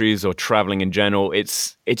countries or traveling in general,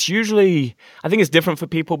 it's usually, I think it's different for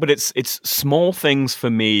people, but it's small things for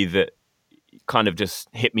me that kind of just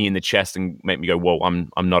hit me in the chest and make me go, whoa,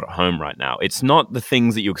 I'm not at home right now. It's not the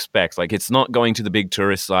things that you expect. Like, it's not going to the big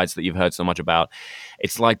tourist sites that you've heard so much about.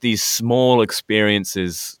 It's like these small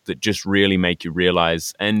experiences that just really make you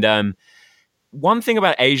realize. And one thing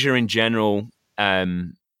about Asia in general,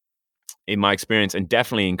 in my experience, and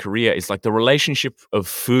definitely in Korea, is like the relationship of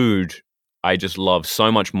food I just love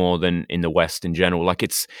so much more than in the West in general. Like,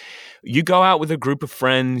 you go out with a group of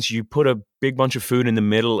friends, you put a big bunch of food in the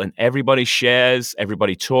middle, and everybody shares,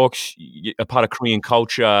 everybody talks. A part of Korean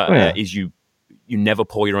culture is you never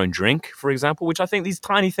pour your own drink, for example, which I think these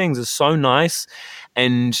tiny things are so nice.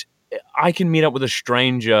 And I can meet up with a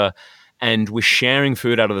stranger and we're sharing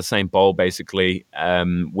food out of the same bowl, basically.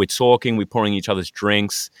 We're talking, we're pouring each other's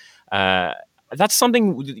drinks. That's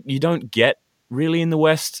something you don't get really in the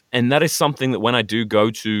West, and that is something that when I do go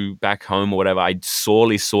to back home or whatever, I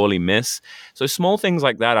sorely miss. So small things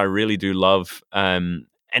like that I really do love. And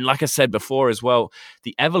like I said before as well,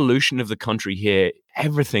 the evolution of the country here,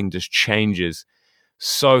 everything just changes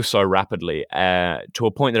so rapidly to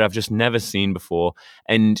a point that I've just never seen before.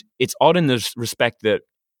 And it's odd in this respect that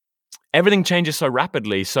everything changes so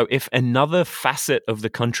rapidly. So if another facet of the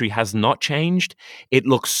country has not changed, it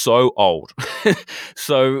looks so old.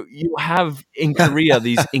 So you have in Korea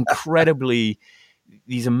these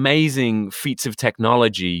amazing feats of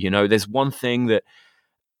technology. There's one thing that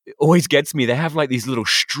always gets me. They have like these little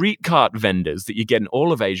street cart vendors that you get in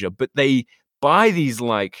all of Asia, but they buy these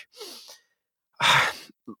like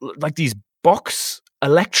these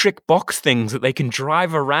electric box things that they can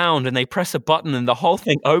drive around, and they press a button and the whole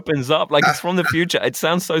thing opens up like it's from the future. It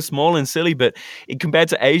sounds so small and silly, but compared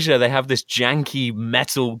to Asia, they have this janky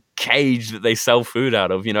metal cage that they sell food out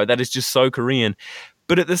of, that is just so Korean.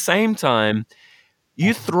 But at the same time,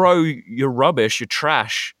 you throw your rubbish, your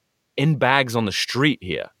trash, in bags on the street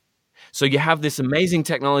here. So you have this amazing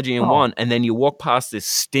technology in one, and then you walk past this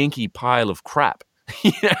stinky pile of crap.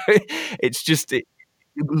 It's just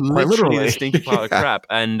literally the stinky pile of crap.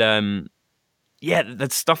 And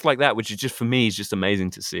that's stuff like that, which is just, for me, is just amazing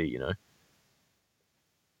to see,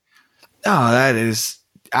 Oh, that is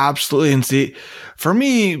absolutely insane. For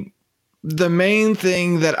me, the main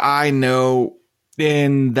thing that I know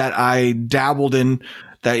and that I dabbled in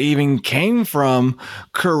that even came from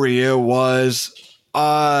Korea was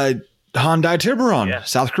Hyundai Tiburon,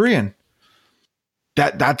 South Korean.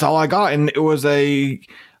 That's all I got, and it was a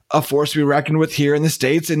force to be reckoned with here in the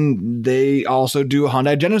States, and they also do a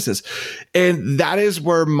Hyundai Genesis. And that is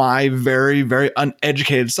where my very, very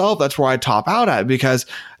uneducated self, that's where I top out at, because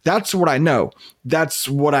that's what I know. That's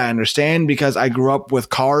what I understand, because I grew up with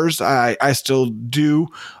cars. I still do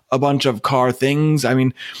a bunch of car things. I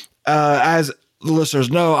mean, as the listeners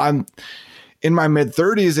know, I'm in my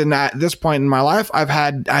mid-30s, and at this point in my life, I've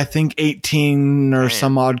had, I think, 18 or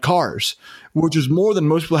some odd cars, which is more than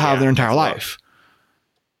most people have their entire life.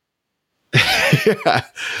 Yeah.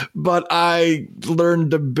 But I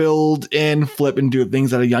learned to build and flip and do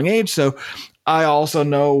things at a young age, so I also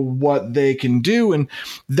know what they can do, and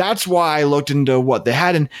that's why I looked into what they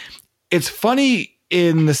had. And it's funny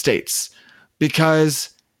in the States because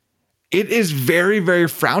it is very, very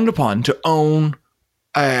frowned upon to own.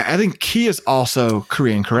 I think Kia is also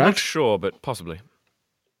Korean, correct? I'm not sure, but possibly.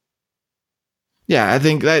 Yeah, I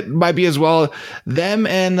think that might be as well. Them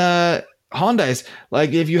and Hondas.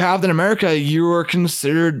 Like, if you have that in America, you are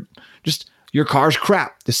considered just, your car's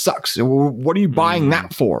crap. This sucks. What are you buying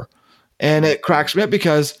that for? And it cracks me up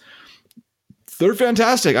because they're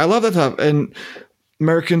fantastic. I love that stuff. And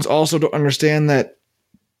Americans also don't understand that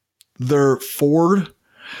their Ford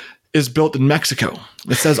is built in Mexico.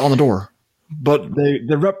 It says on the door. But they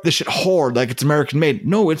rep this shit hard like it's American made.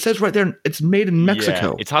 No, it says right there, it's made in Mexico.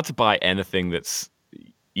 Yeah, it's hard to buy anything that's,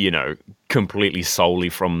 completely solely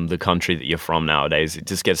from the country that you're from nowadays. It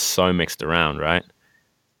just gets so mixed around, right?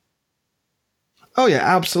 Oh, yeah,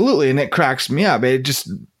 absolutely. And it cracks me up. It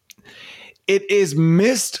is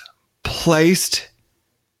misplaced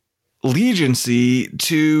allegiance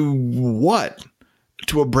to what?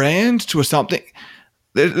 To a brand? To a something?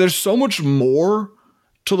 There's so much more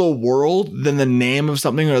to the world than the name of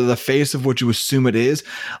something or the face of what you assume it is.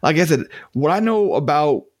 Like I said, what I know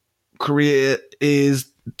about Korea is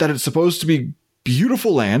that it's supposed to be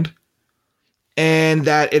beautiful land and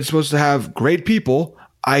that it's supposed to have great people.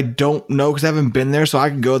 I don't know because I haven't been there, so I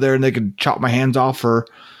can go there and they can chop my hands off for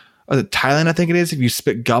Thailand, I think it is. If you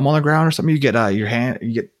spit gum on the ground or something, you get you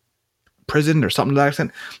get prisoned or something to that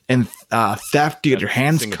extent. And theft, you get your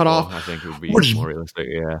hands Singapore, cut off. I think it would be more realistic.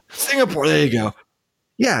 Yeah, Singapore, there you go.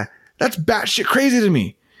 Yeah, that's batshit crazy to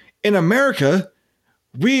me. In America,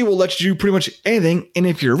 we will let you do pretty much anything, and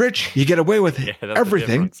if you're rich, you get away with it.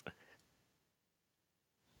 Everything.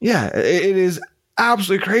 Yeah, it is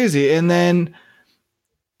absolutely crazy. And then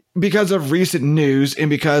because of recent news and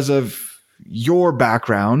because of your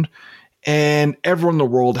background, and everyone in the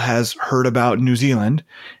world has heard about New Zealand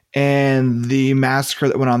and the massacre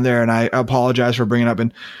that went on there, and I apologize for bringing it up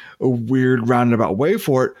in a weird roundabout way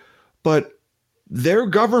for it, but their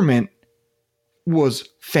government was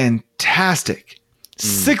fantastic.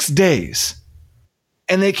 6 days,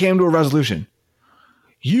 and they came to a resolution.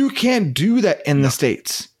 You can't do that in the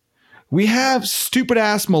States. We have stupid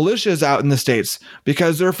ass militias out in the States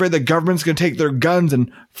because they're afraid the government's going to take their guns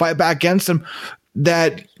and fight back against them.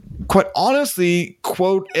 That, quite honestly,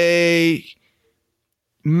 quote a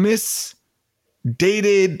misdated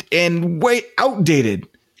and way outdated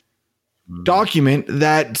document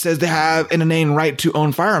that says they have an inane right to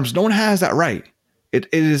own firearms. No one has that right.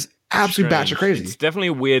 It is absolutely batshit crazy. It's definitely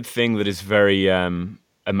a weird thing that is very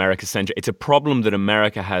America-centric. It's a problem that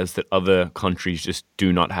America has that other countries just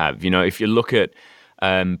do not have. If you look at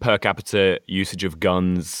per capita usage of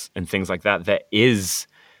guns and things like that, there is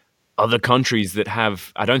other countries that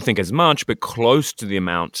have, I don't think as much, but close to the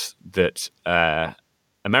amount that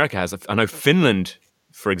America has. I know Finland,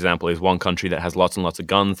 for example, is one country that has lots and lots of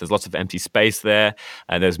guns. There's lots of empty space there.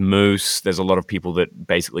 There's moose. There's a lot of people that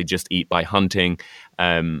basically just eat by hunting.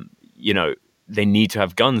 They need to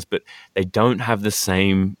have guns, but they don't have the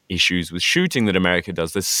same issues with shooting that America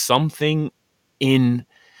does. There's something in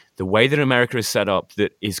the way that America is set up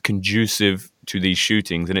that is conducive to these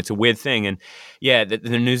shootings, and it's a weird thing. And yeah, the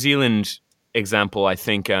New Zealand example, I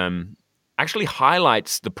think, actually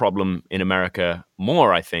highlights the problem in America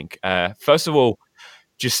more, I think. First of all,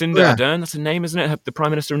 Jacinda Ardern, that's her name, isn't it? The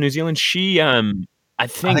Prime Minister of New Zealand. She, I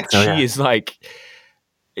think so, she is like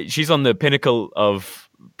she's on the pinnacle of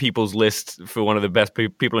people's list for one of the best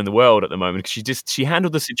people in the world at the moment. She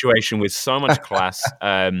handled the situation with so much class.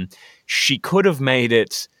 She could have made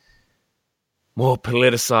it more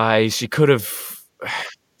politicized. She could have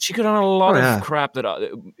done a lot of crap that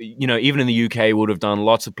even in the UK would have done.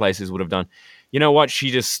 Lots of places would have done. You know what?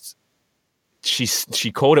 She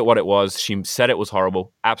called it what it was. She said it was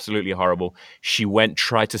horrible, absolutely horrible. She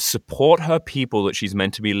tried to support her people that she's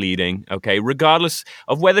meant to be leading, okay, regardless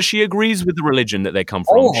of whether she agrees with the religion that they come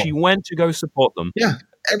from. She went to go support them. Yeah,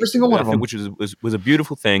 every single one of them. Which was a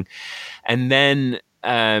beautiful thing. And then,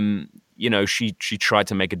 she tried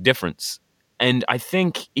to make a difference. And I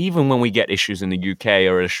think even when we get issues in the UK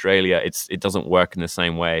or Australia, it doesn't work in the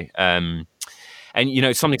same way. And,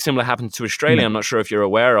 something similar happened to Australia. I'm not sure if you're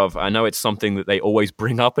aware of. I know it's something that they always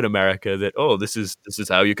bring up in America that, this is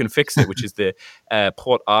how you can fix it, which is the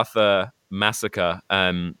Port Arthur massacre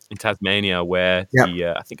in Tasmania, where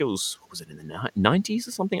I think was it in the 90s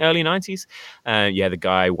or something, early 90s? The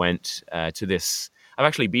guy went to this. I've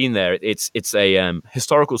actually been there. It's a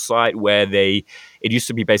historical site where it used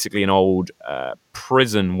to be basically an old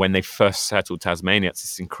prison when they first settled Tasmania. It's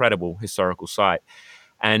this incredible historical site.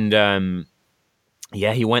 And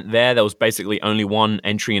he went there. There was basically only one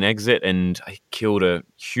entry and exit, and I killed a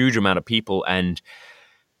huge amount of people. And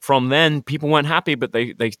from then, people weren't happy, but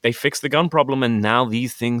they fixed the gun problem, and now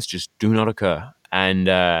these things just do not occur. And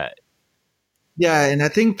and I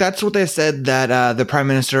think that's what they said, that the Prime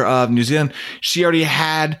Minister of New Zealand, she already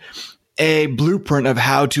had a blueprint of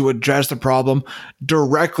how to address the problem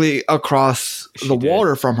directly across the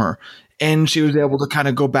water from her. And she was able to kind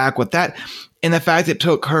of go back with that. And the fact it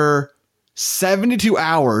took her 72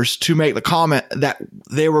 hours to make the comment that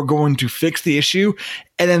they were going to fix the issue,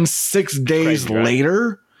 and then 6 days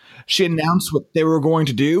later she announced what they were going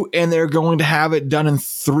to do, and they're going to have it done in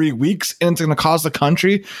 3 weeks, and it's going to cost the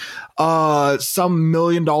country some $1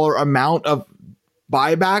 million amount of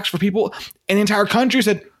buybacks for people, and the entire country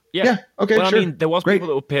said, okay, well, sure. I mean, there was people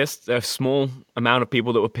that were pissed. There's a small amount of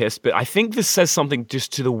people that were pissed, but I think this says something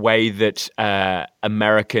just to the way that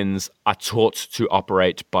Americans are taught to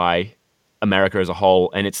operate by America as a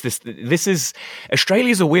whole. And it's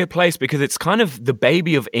Australia's a weird place because it's kind of the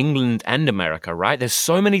baby of England and America, right? There's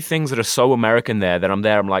so many things that are so American there that I'm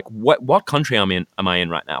like, what country am I in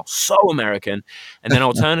right now? So American. And then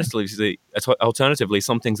alternatively,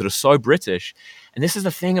 some things that are so British. And this is the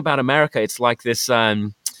thing about America. It's like this,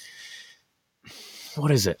 what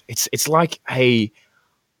is it? It's like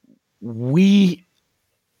we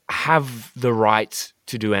have the right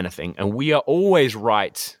to do anything, and we are always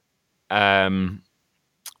right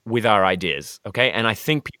with our ideas, okay? And I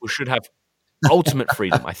think people should have ultimate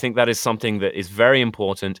freedom. I think that is something that is very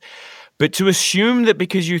important. But to assume that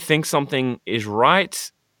because you think something is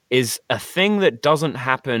right is a thing that doesn't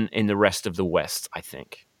happen in the rest of the West, I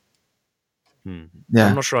think. I'm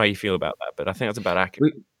not sure how you feel about that, but I think that's about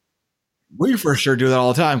accurate. We for sure do that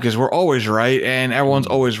all the time because we're always right and everyone's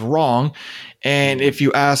always wrong. And if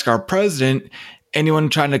you ask our president, anyone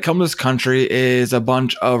trying to come to this country is a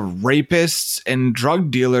bunch of rapists and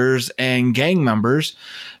drug dealers and gang members,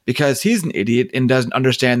 because he's an idiot and doesn't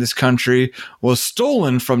understand this country was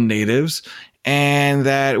stolen from natives and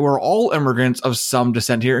that we're all immigrants of some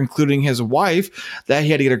descent here, including his wife that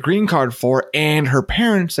he had to get a green card for, and her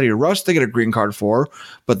parents that he rushed to get a green card for,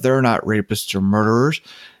 but they're not rapists or murderers.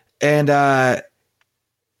 And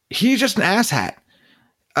he's just an asshat.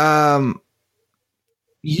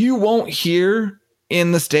 You won't hear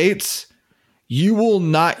in the States, you will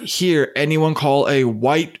not hear anyone call a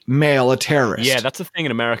white male a terrorist. Yeah, that's a thing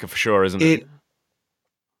in America for sure, isn't it?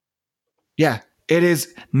 Yeah, it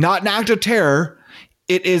is not an act of terror.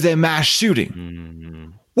 It is a mass shooting.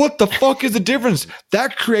 Mm-hmm. What the fuck is the difference?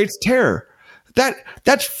 That creates terror.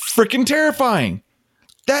 That's freaking terrifying.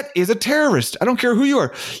 That is a terrorist. I don't care who you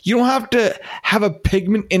are. You don't have to have a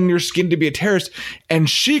pigment in your skin to be a terrorist. And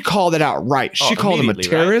she called it out right. She called him a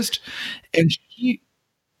terrorist. Right? And she,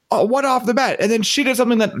 what off the bat? And then she did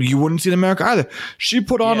something that you wouldn't see in America either. She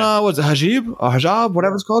put on, hijab,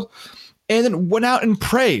 whatever it's called, and then went out and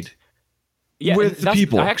prayed with the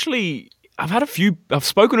people. I've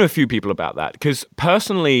spoken to a few people about that because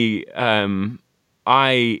personally,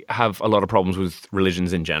 I have a lot of problems with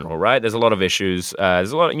religions in general, right? There's a lot of issues.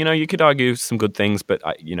 There's a lot, you could argue some good things, but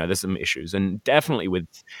there's some issues, and definitely with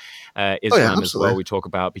Islam as well. We talk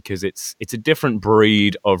about because it's a different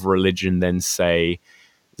breed of religion than, say,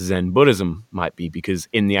 Zen Buddhism might be, because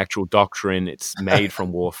in the actual doctrine, it's made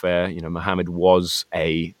from warfare. Muhammad was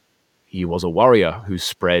a warrior who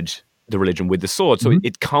spread the religion with the sword, so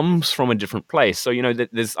it comes from a different place. So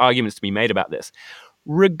there's arguments to be made about this.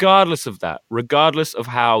 regardless of that, regardless of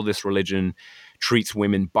how this religion treats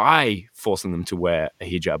women by forcing them to wear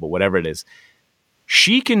a hijab or whatever it is,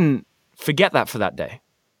 she can forget that for that day.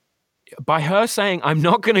 By her saying, I'm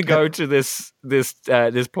not going to go to this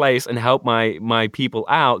place and help my people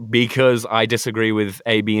out because I disagree with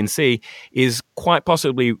A, B, and C, is quite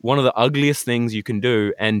possibly one of the ugliest things you can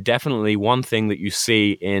do, and definitely one thing that you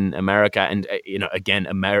see in America and again,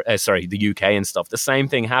 the UK and stuff. The same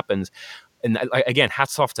thing happens, and again,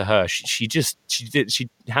 hats off to her. She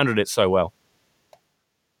handled it so well.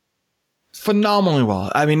 Phenomenally well.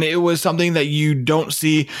 I mean, it was something that you don't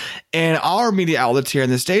see in our media outlets here in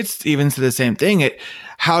the States, even to the same thing.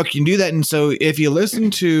 How can you do that? And so if you listen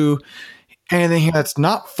to anything that's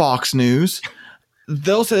not Fox News,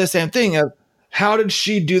 they'll say the same thing of, how did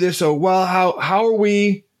she do this so well? How are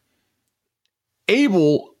we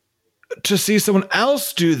able to see someone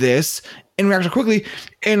else do this and react so quickly?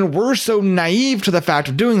 And we're so naive to the fact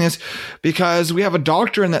of doing this because we have a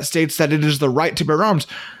doctrine that states that it is the right to bear arms.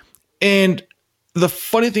 And the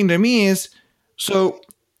funny thing to me is, so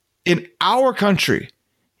in our country,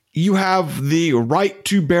 you have the right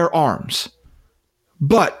to bear arms,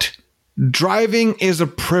 but driving is a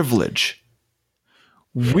privilege.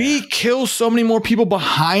 We kill so many more people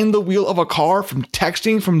behind the wheel of a car from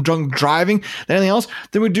texting, from drunk driving, than anything else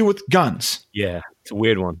than we do with guns. Yeah, it's a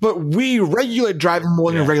weird one. But we regulate driving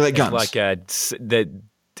more than we regulate guns. Like there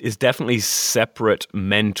is definitely separate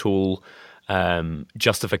mental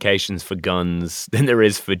justifications for guns than there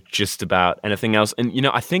is for just about anything else. And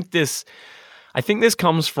I think this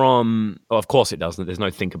comes from, of course it doesn't, there's no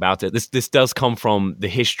think about it. This does come from the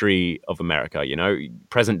history of America.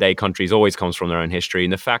 Present day countries always comes from their own history.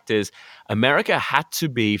 And the fact is, America had to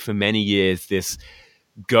be for many years this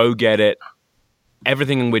go get it.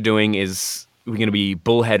 Everything we're doing is we're going to be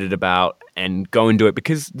bullheaded about and go and do it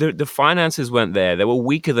because the finances weren't there. They were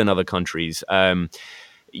weaker than other countries.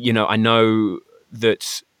 I know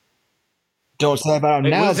that. Don't say about it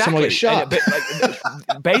now. Exactly. Someone get shot.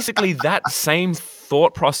 But basically, that same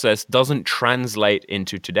thought process doesn't translate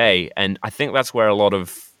into today, and I think that's where a lot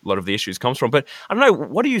of the issues comes from. But I don't know.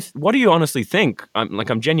 What do you honestly think?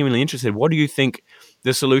 I'm genuinely interested. What do you think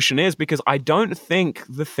the solution is? Because I don't think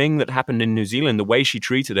the thing that happened in New Zealand, the way she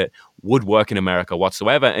treated it, would work in America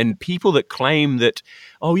whatsoever. And people that claim that,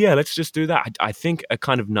 oh yeah, let's just do that, I think are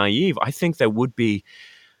kind of naive. I think there would be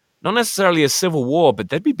not necessarily a civil war, but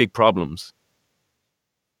there'd be big problems.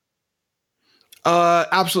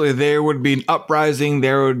 Absolutely. There would be an uprising.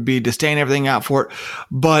 There would be disdain, everything out for it.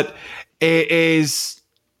 But it is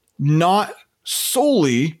not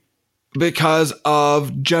solely because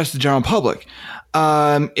of just the general public.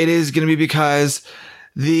 It is going to be because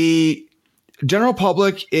the general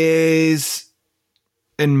public is,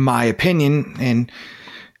 in my opinion, and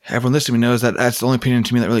everyone listening to me knows that that's the only opinion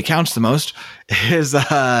to me that really counts the most, is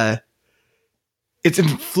it's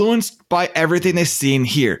influenced by everything they see and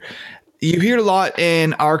hear. You hear a lot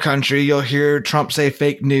in our country. You'll hear Trump say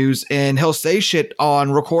fake news, and he'll say shit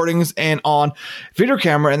on recordings and on video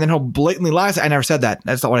camera, and then he'll blatantly lie. I never said that.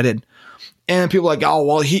 That's not what I did. And people are like, oh,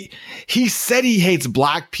 well, he said he hates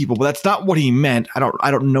black people, but that's not what he meant. I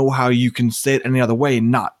don't know how you can say it any other way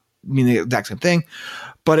and not mean the exact same thing.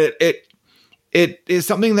 But it is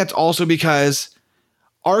something that's also because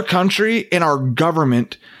our country and our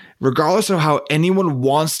government, regardless of how anyone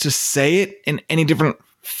wants to say it in any different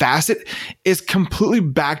facet, is completely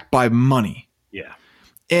backed by money. Yeah.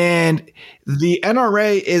 And the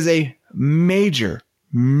NRA is a major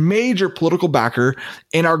political backer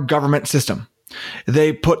in our government system.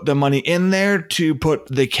 They put the money in there to put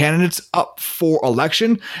the candidates up for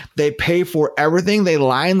election. They pay for everything. They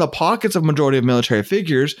line the pockets of majority of military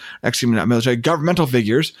figures, actually not military, governmental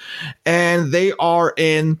figures, and they are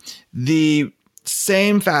in the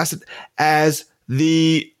same facet as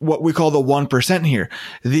what we call the 1% here.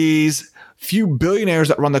 These few billionaires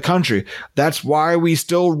that run the country. That's why we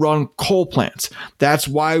still run coal plants. That's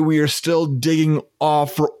why we are still digging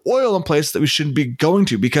for oil in places that we shouldn't be going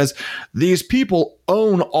to, because these people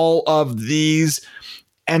own all of these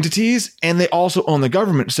entities and they also own the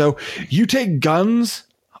government. So you take guns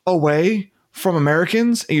away from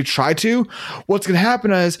Americans and you try to, what's going to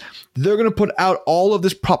happen is they're going to put out all of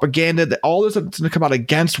this propaganda that all this is going to come out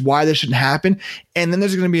against why this shouldn't happen. And then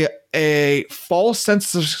there's going to be a false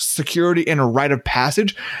sense of security and a rite of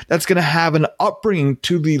passage that's going to have an upbringing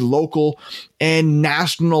to the local and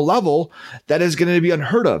national level that is going to be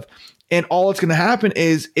unheard of. And all that's going to happen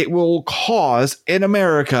is it will cause in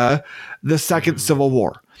America the second Civil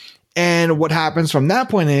War. And what happens from that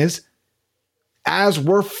point is, as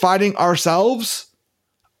we're fighting ourselves,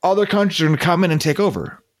 other countries are going to come in and take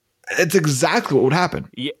over. It's exactly what would happen.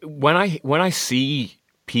 Yeah, when I see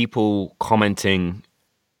people commenting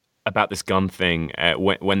about this gun thing,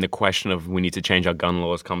 when the question of we need to change our gun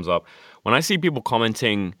laws comes up, when I see people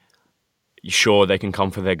commenting, sure, they can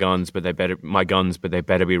come for their guns, but they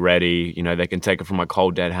better be ready. They can take it from my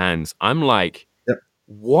cold dead hands. I'm like, Yep.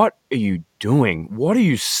 What are you doing? What are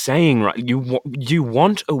you saying? Right? You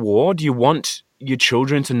want a war? Do you want your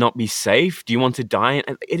children to not be safe? Do you want to die?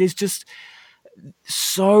 It is just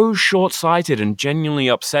so short-sighted and genuinely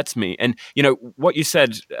upsets me. And what you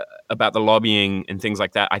said about the lobbying and things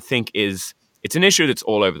like that, I think it's an issue that's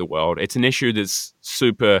all over the world. It's an issue that's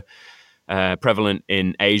super prevalent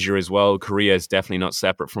in Asia as well. Korea is definitely not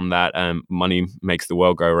separate from that. Money makes the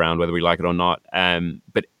world go around, whether we like it or not.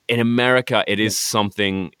 But in America, it is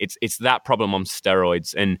something. It's that problem on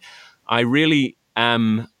steroids, and I really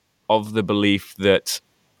am of the belief that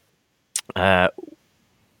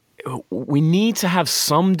we need to have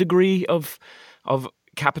some degree of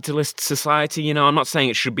capitalist society. I'm not saying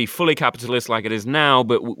it should be fully capitalist like it is now,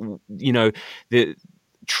 but the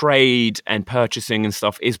trade and purchasing and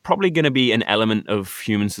stuff is probably going to be an element of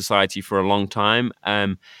human society for a long time.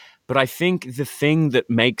 But I think the thing that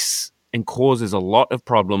makes and causes a lot of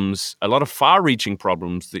problems, a lot of far-reaching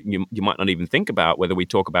problems that you might not even think about, whether we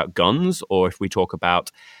talk about guns or if we talk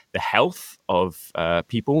about the health of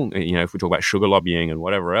people, if we talk about sugar lobbying and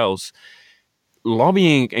whatever else,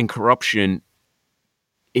 lobbying and corruption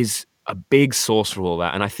is a big source for all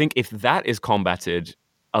that. And I think if that is combated,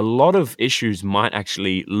 a lot of issues might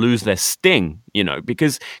actually lose their sting,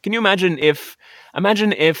 because can you imagine if the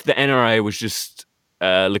NRA was just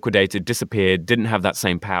liquidated, disappeared, didn't have that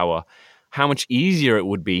same power, how much easier it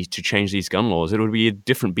would be to change these gun laws? It would be a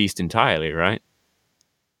different beast entirely, right?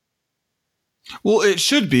 Well, it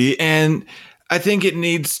should be. And I think it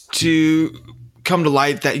needs to come to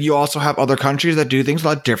light that you also have other countries that do things a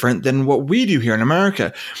lot different than what we do here in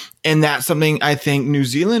America. And that's something I think New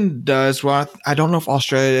Zealand does. Well, I don't know if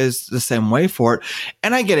Australia is the same way for it.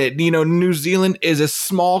 And I get it. New Zealand is a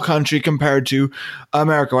small country compared to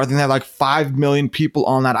America. I think they have like 5 million people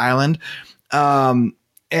on that island.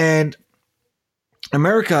 And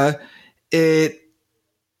America, we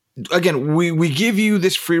give you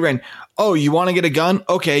this free reign. Oh, you want to get a gun?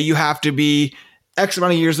 Okay, you have to be X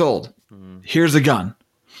amount of years old. Here's a gun.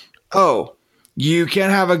 Oh, you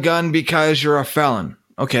can't have a gun because you're a felon.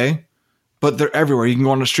 Okay, but they're everywhere. You can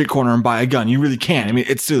go on a street corner and buy a gun. You really can. I mean,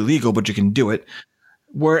 it's still illegal, but you can do it.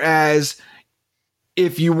 Whereas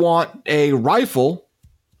if you want a rifle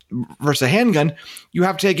versus a handgun, you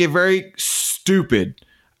have to take a very stupid,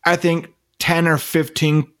 I think, 10 or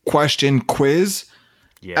 15 question quiz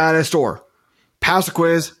at a store. Pass the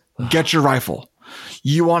quiz, get your rifle.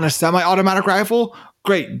 You want a semi-automatic rifle?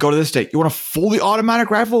 Great, go to this state. You want a fully automatic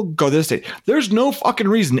rifle? Go to this state. There's no fucking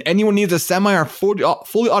reason anyone needs a semi or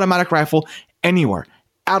fully automatic rifle anywhere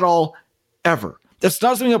at all, ever. That's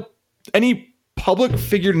not something that any public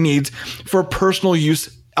figure needs for personal use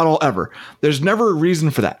at all, ever. There's never a reason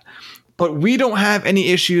for that. But we don't have any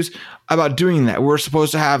issues about doing that. We're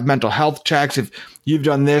supposed to have mental health checks. If you've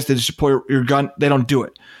done this, they just pull your gun. They don't do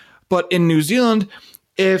it. But in New Zealand,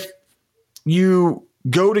 if you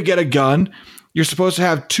go to get a gun, you're supposed to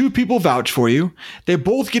have 2 people vouch for you. They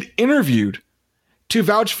both get interviewed to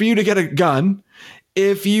vouch for you to get a gun.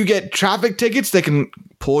 If you get traffic tickets, they can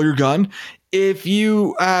pull your gun. If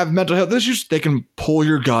you have mental health issues, they can pull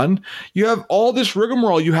your gun. You have all this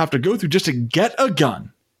rigmarole you have to go through just to get a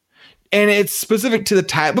gun. And it's specific to the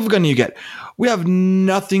type of gun you get. We have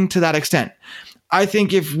nothing to that extent. I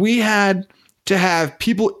think if we had to have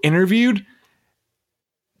people interviewed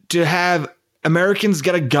to have Americans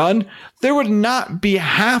get a gun, there would not be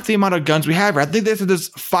half the amount of guns we have. I think they said there's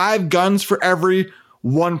 5 guns for every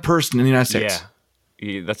 1 person in the United States.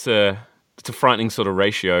 Yeah, that's a frightening sort of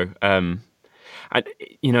ratio.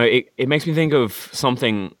 It makes me think of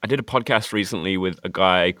something. I did a podcast recently with a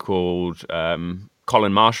guy called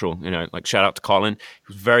Colin Marshall. Shout out to Colin.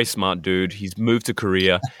 He was a very smart dude. He's moved to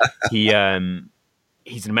Korea. He's an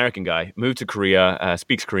American guy. Moved to Korea.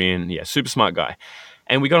 Speaks Korean. Yeah, super smart guy.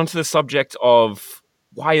 And we got onto the subject of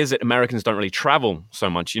why is it Americans don't really travel so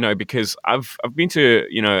much? Because I've been to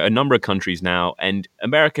a number of countries now, and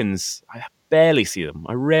Americans, I barely see them.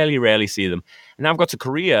 I rarely see them. And now I've got to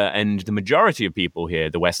Korea, and the majority of people here,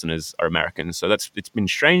 the Westerners, are Americans. So it's been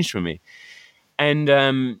strange for me. And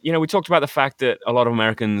we talked about the fact that a lot of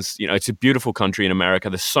Americans, it's a beautiful country in America.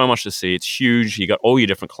 There's so much to see. It's huge. You got all your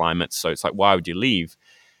different climates. So it's like, why would you leave?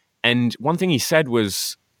 And one thing he said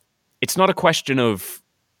was, it's not a question of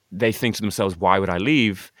they think to themselves, why would I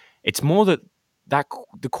leave? It's more that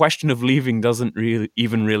the question of leaving doesn't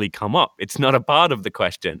really come up. It's not a part of the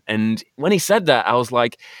question. And when he said that, I was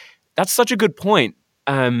like, that's such a good point.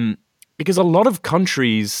 Because a lot of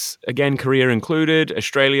countries, again, Korea included,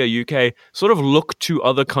 Australia, UK, sort of look to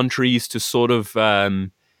other countries to sort of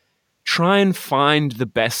try and find the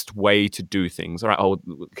best way to do things. All right,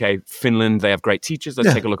 okay, Finland, they have great teachers.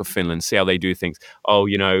 Let's take a look at Finland, see how they do things. Oh,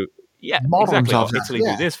 exactly. Italy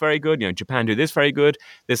do this very good. Japan do this very good.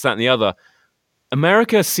 This, that, and the other.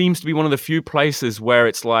 America seems to be one of the few places where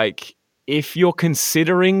it's like, if you're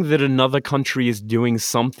considering that another country is doing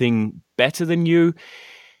something better than you,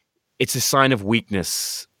 it's a sign of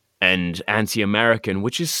weakness and anti-American,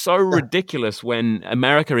 which is so ridiculous when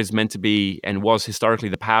America is meant to be and was historically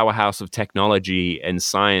the powerhouse of technology and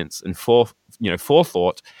science and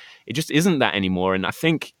forethought. It just isn't that anymore. And I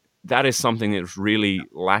think that is something that's really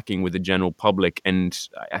lacking with the general public. And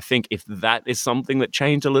I think if that is something that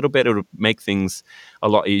changed a little bit, it would make things a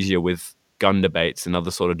lot easier with gun debates and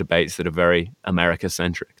other sort of debates that are very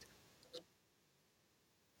America-centric.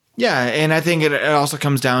 Yeah, and I think it also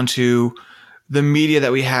comes down to the media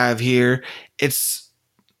that we have here. It's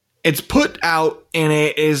put out and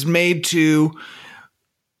it is made to,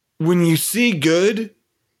 when you see good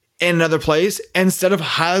in another place, instead of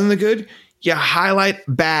highlighting the good, you highlight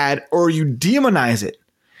bad or you demonize it.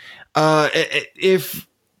 If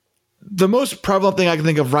the most prevalent thing I can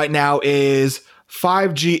think of right now is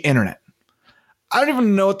 5G internet. I don't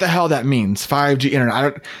even know what the hell that means, 5G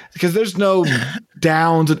internet. Because there's no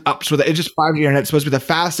downs and ups with it. It's just 5G internet. It's supposed to be the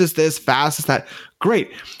fastest this, fastest that.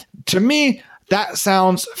 Great. To me, that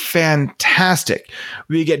sounds fantastic.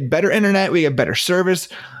 We get better internet. We get better service.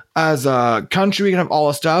 As a country, we can have all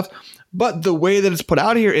this stuff. But the way that it's put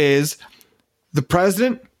out here is the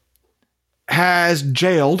president has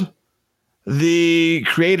jailed the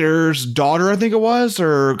creator's daughter, I think it was,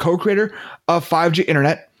 or co-creator of 5G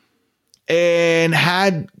internet, and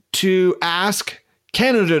had to ask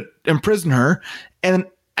Canada to imprison her and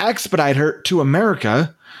expedite her to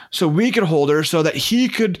America so we could hold her so that he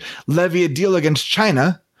could levy a deal against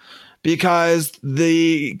China, because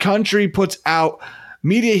the country puts out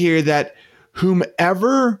media here that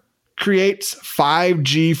whomever creates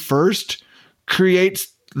 5G first creates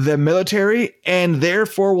the military and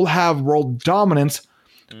therefore will have world dominance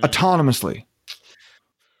autonomously.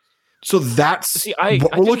 So that's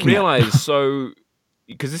what we're looking at. I didn't realize,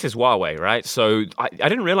 because this is Huawei, right? So I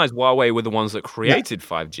didn't realize Huawei were the ones that created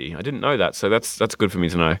 5G. I didn't know that. So that's good for me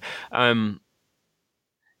to know.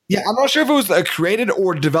 Yeah, I'm not sure if it was created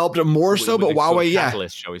or developed more so, but Huawei,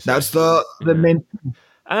 catalyst, shall we say. That's the main.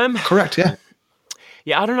 Correct, yeah.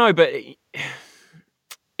 Yeah, I don't know, but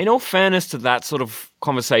in all fairness to that sort of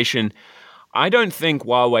conversation, I don't think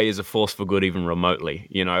Huawei is a force for good even remotely.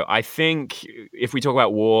 I think if we talk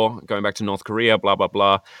about war, going back to North Korea, blah, blah,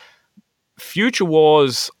 blah, future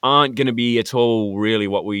wars aren't going to be at all really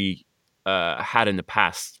what we had in the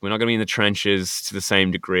past. We're not going to be in the trenches to the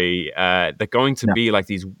same degree. They're going to be like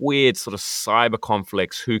these weird sort of cyber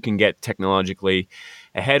conflicts, who can get technologically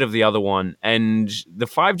ahead of the other one. And the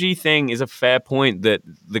 5G thing is a fair point, that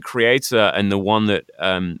the creator and the one that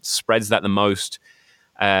spreads that the most,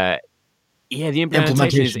 the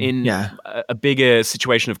implementation is in a bigger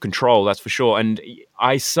situation of control, that's for sure. And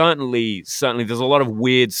I certainly, there's a lot of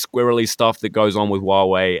weird, squirrely stuff that goes on with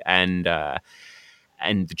Huawei and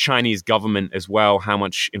the Chinese government as well. How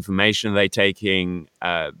much information are they taking?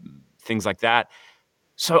 Things like that.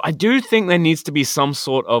 So I do think there needs to be some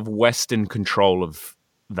sort of Western control of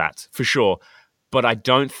that, for sure. But I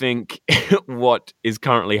don't think what is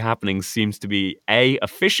currently happening seems to be A,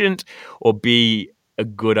 efficient, or B, a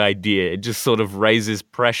good idea. It just sort of raises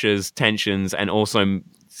pressures, tensions, and also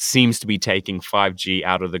seems to be taking 5G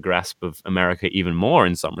out of the grasp of America even more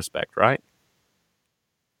in some respect, right?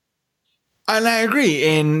 And I agree.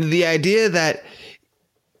 And the idea that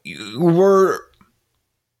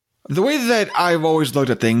the way that I've always looked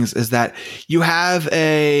at things is that you have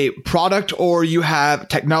a product or you have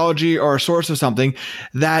technology or a source of something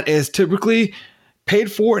that is typically paid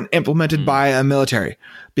for and implemented by a military,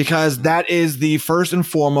 because that is the first and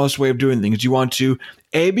foremost way of doing things. You want to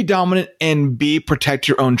A, be dominant, and B, protect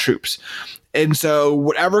your own troops. And so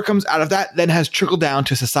whatever comes out of that then has trickled down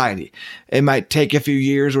to society. It might take a few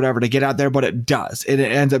years or whatever to get out there, but it does. It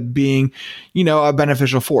ends up being, a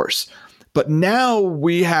beneficial force. But now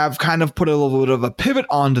we have kind of put a little bit of a pivot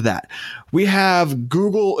onto that. We have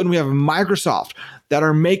Google and we have Microsoft that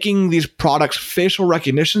are making these products facial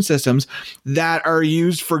recognition systems that are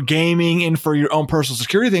used for gaming and for your own personal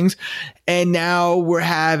security things. And now we're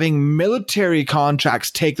having military contracts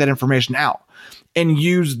take that information out and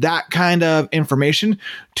use that kind of information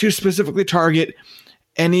to specifically target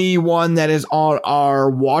anyone that is on our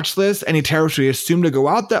watch list, any terrorists we assume to go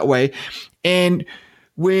out that way. And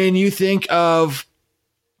when you think of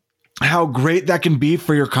how great that can be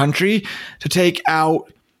for your country to take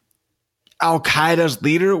out Al-Qaeda's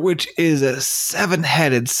leader, which is a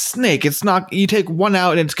 7-headed snake. It's not, you take one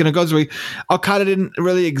out and it's going to go this way. Al-Qaeda didn't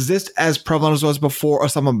really exist as prevalent as it was before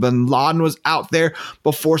Osama bin Laden was out there,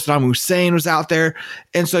 before Saddam Hussein was out there.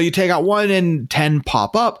 And so you take out one and 10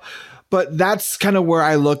 pop up. But that's kind of where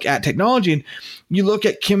I look at technology. And you look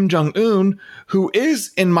at Kim Jong-un, who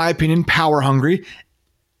is, in my opinion, power hungry,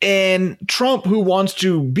 and Trump, who wants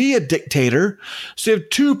to be a dictator. So you have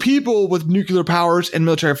two people with nuclear powers and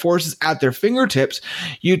military forces at their fingertips.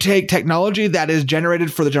 You take technology that is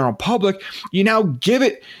generated for the general public, you now give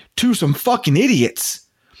it to some fucking idiots.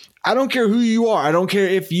 I don't care who you are. I don't care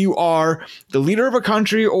if you are the leader of a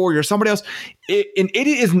country or you're somebody else. An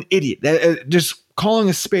idiot is an idiot. Just calling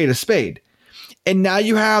a spade. And now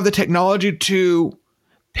you have the technology to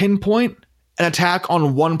pinpoint an attack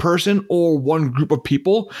on one person or one group of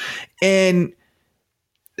people. And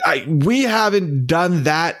we haven't done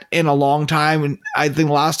that in a long time. And I think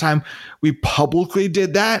the last time we publicly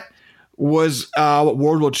did that was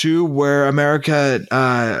World War II, where America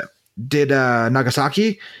did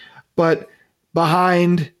Nagasaki. But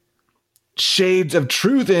behind shades of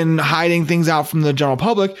truth and hiding things out from the general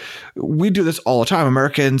public, we do this all the time.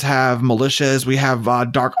 Americans have militias, we have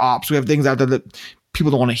dark ops, we have things out there that people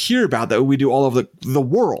don't want to hear about, that we do all over the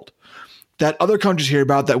world, that other countries hear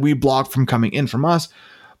about, that we block from coming in from us.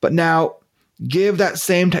 But now give that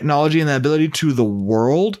same technology and that ability to the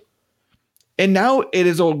world, and now it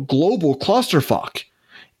is a global clusterfuck.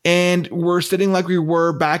 And we're sitting like we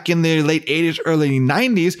were back in the late 80s, early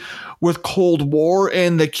 90s with Cold War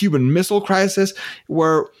and the Cuban Missile Crisis,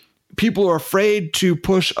 where people are afraid to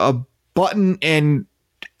push a button and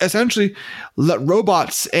essentially let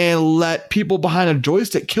robots and let people behind a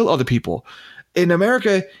joystick kill other people. In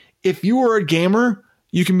America, if you were a gamer,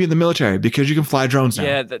 you can be in the military because you can fly drones now.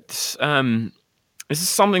 Yeah, that's this is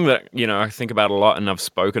something that, I think about a lot, and I've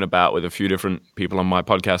spoken about with a few different people on my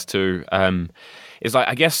podcast too. Is like,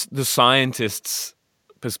 I guess, the scientist's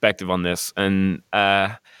perspective on this. And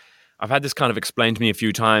I've had this kind of explained to me a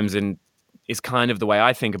few times, and is kind of the way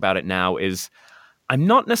I think about it now is I'm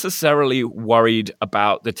not necessarily worried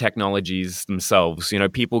about the technologies themselves.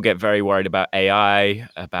 People get very worried about AI,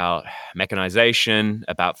 about mechanization,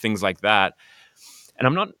 about things like that. And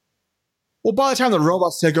I'm not... Well, by the time the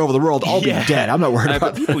robots take over the world, I'll be dead. I'm not worried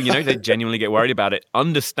about but people, they genuinely get worried about it,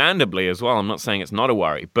 understandably as well. I'm not saying it's not a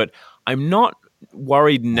worry, but I'm not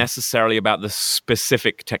worried necessarily about the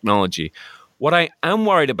specific technology. What I am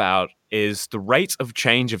worried about is the rate of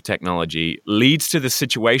change of technology leads to the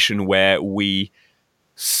situation where we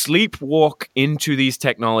sleepwalk into these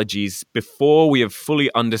technologies before we have fully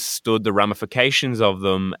understood the ramifications of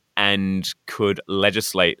them and could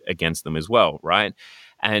legislate against them as well, right?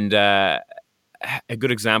 And a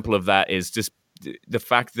good example of that is just the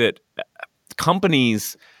fact that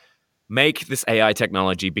companies make this AI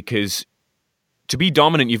technology because to be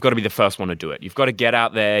dominant, you've got to be the first one to do it. You've got to get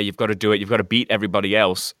out there. You've got to do it. You've got to beat everybody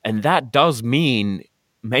else. And that does mean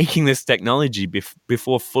making this technology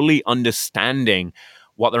before fully understanding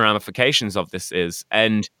what the ramifications of this is.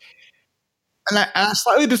 And I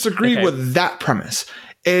slightly disagree with that premise.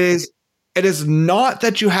 It is not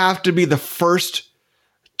that you have to be the first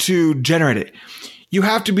to generate it. You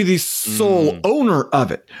have to be the sole owner of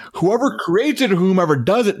it. Whoever creates it or whomever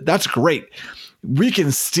does it, that's great. We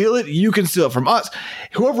can steal it. You can steal it from us.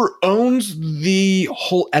 Whoever owns the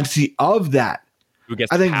whole entity of that,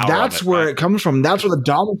 I think that's where it comes from. That's where the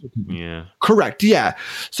dominance comes from. Yeah. Correct. Yeah.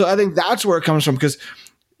 So I think that's where it comes from, because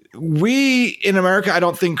we in America, I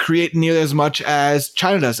don't think, create nearly as much as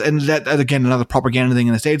China does. And that, again, another propaganda thing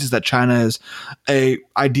in the States is that China is a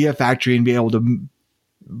idea factory and be able to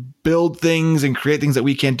build things and create things that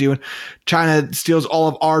we can't do. And China steals all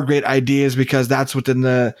of our great ideas because that's within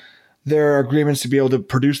their agreements to be able to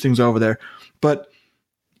produce things over there. But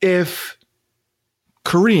if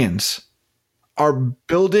Koreans are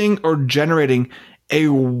building or generating a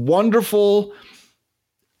wonderful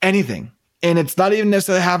anything, and it's not even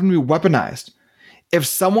necessarily having to be weaponized, if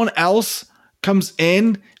someone else comes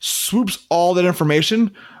in, swoops all that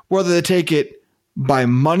information, whether they take it by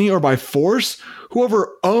money or by force,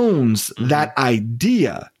 whoever owns that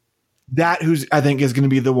idea, I think is going to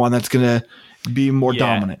be the one that's going to be more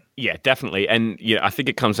dominant. Yeah, definitely. And I think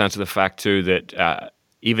it comes down to the fact too that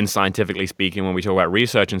even scientifically speaking, when we talk about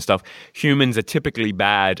research and stuff, humans are typically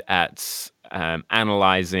bad at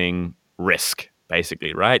analyzing risk,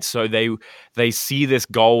 basically, right? So they see this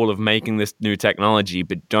goal of making this new technology,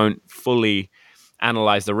 but don't fully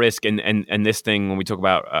analyze the risk. And this thing, when we talk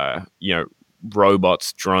about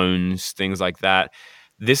robots, drones, things like that,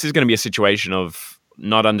 this is going to be a situation of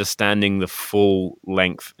not understanding the full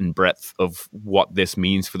length and breadth of what this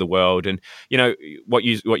means for the world. And what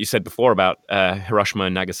you said before about Hiroshima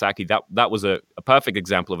and Nagasaki, that was a perfect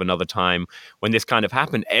example of another time when this kind of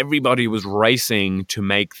happened. Everybody was racing to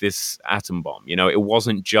make this atom bomb. It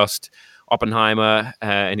wasn't just Oppenheimer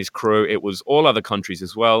and his crew. It was all other countries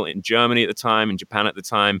as well, in Germany at the time, in Japan at the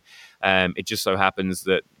time. It just so happens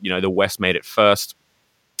that the West made it first.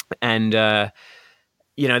 And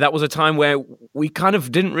that was a time where we kind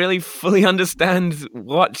of didn't really fully understand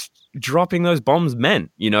what dropping those bombs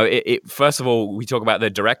meant. First of all, we talk about the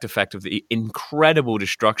direct effect of the incredible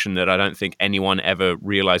destruction that I don't think anyone ever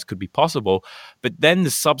realized could be possible. But then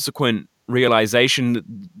the subsequent realization that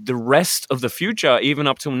the rest of the future, even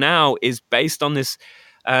up till now, is based on this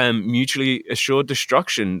mutually assured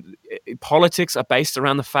destruction. Politics are based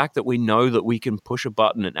around the fact that we know that we can push a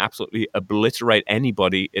button and absolutely obliterate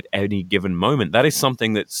anybody at any given moment. That is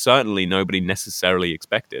something that certainly nobody necessarily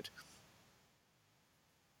expected.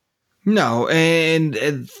 No, and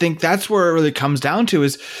I think that's where it really comes down to,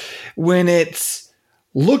 is when it's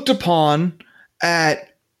looked upon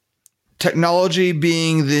at technology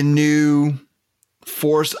being the new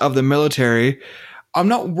force of the military. I'm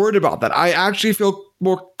not worried about that. I actually feel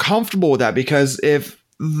more comfortable with that, because if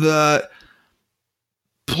the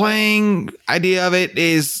playing idea of it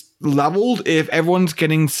is leveled, if everyone's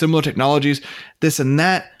getting similar technologies, this and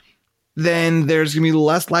that, then there's going to be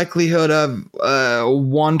less likelihood of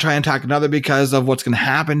one trying to attack another because of what's going to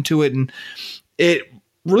happen to it. And it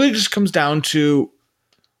really just comes down to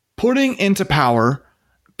putting into power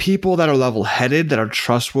people that are level-headed, that are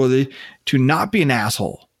trustworthy, to not be an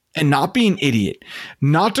asshole and not be an idiot,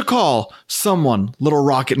 not to call someone Little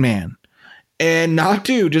Rocket Man, and not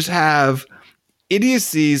to just have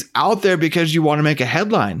idiocies out there because you want to make a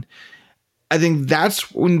headline. I think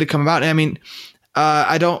that's when to come about. I mean,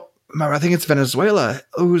 I don't remember. I think it's Venezuela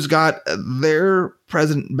who's got their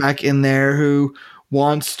president back in there who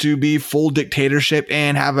wants to be full dictatorship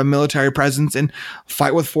and have a military presence and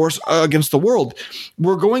fight with force against the world.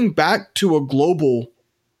 We're going back to a global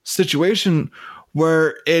situation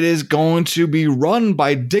where it is going to be run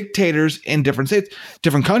by dictators in different states,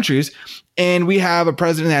 different countries. And we have a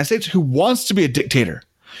president of the United States who wants to be a dictator.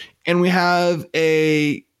 And we have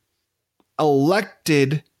a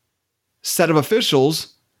elected set of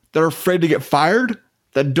officials that are afraid to get fired,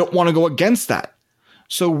 that don't want to go against that.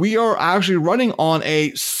 So we are actually running on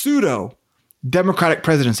a pseudo democratic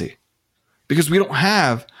presidency because we don't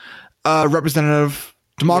have a representative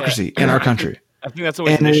democracy in our country. I think that's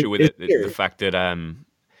always an issue with it, the fact that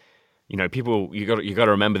people, you got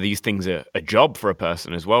to remember these things are a job for a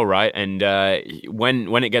person as well, right? And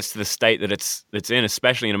when it gets to the state that it's in,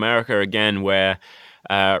 especially in America again, where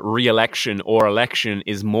re-election or election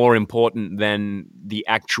is more important than the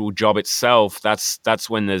actual job itself, that's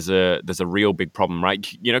when there's a real big problem,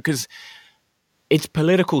 right? Because it's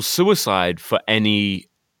political suicide for any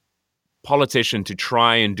politician to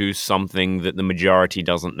try and do something that the majority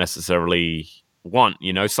doesn't necessarily want,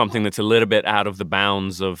 something that's a little bit out of the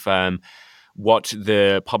bounds of what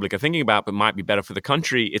the public are thinking about, but might be better for the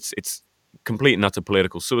country. It's complete and utter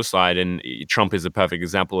political suicide, and Trump is a perfect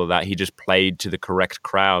example of that. He just played to the correct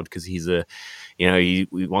crowd because he's he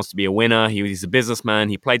wants to be a winner. He's a businessman.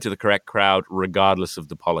 He played to the correct crowd regardless of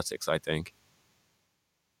the politics, I think.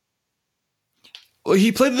 Well,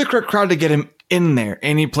 he played to the correct crowd to get him in there,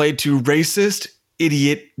 and he played to racist,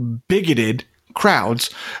 idiot, bigoted crowds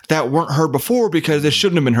that weren't heard before because they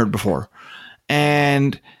shouldn't have been heard before.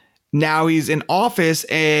 And now he's in office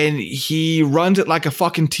and he runs it like a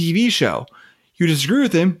fucking TV show. You disagree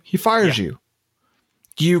with him, he fires you.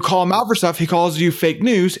 You call him out for stuff, he calls you fake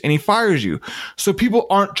news and he fires you. So people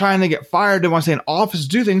aren't trying to get fired. They want to stay in office to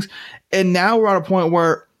do things. And now we're at a point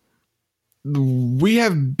where we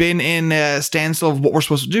have been in a standstill of what we're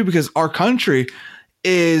supposed to do because our country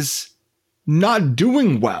is not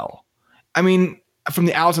doing well. I mean, from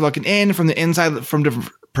the outside looking in, from the inside, from different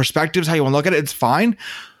perspectives, how you want to look at it, it's fine.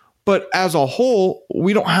 But as a whole,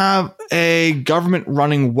 we don't have a government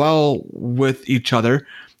running well with each other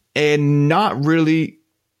and not really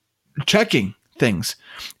checking things.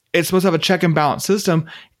 it's supposed to have a check and balance system,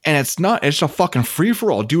 and it's not. It's just a fucking free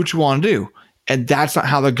for all. Do what you want to do, and that's not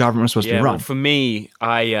how the government's supposed to be run. Well, for me,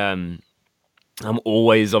 I'm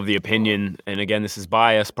always of the opinion, and again, this is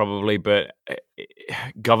bias probably, but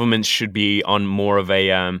governments should be on more of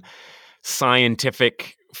a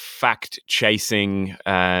scientific, fact-chasing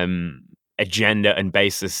agenda and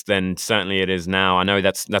basis than certainly it is now. I know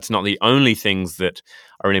that's not the only things that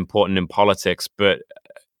are important in politics, but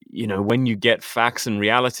when you get facts and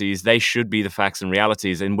realities, they should be the facts and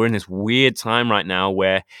realities. And we're in this weird time right now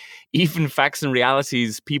where even facts and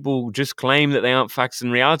realities, people just claim that they aren't facts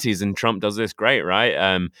and realities. And Trump does this great, right?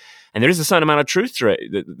 And there is a certain amount of truth to it.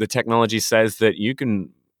 The technology says that you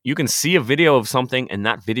can see a video of something and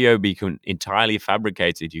that video be entirely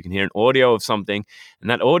fabricated. You can hear an audio of something and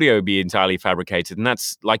that audio be entirely fabricated. And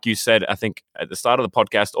that's, like you said, I think at the start of the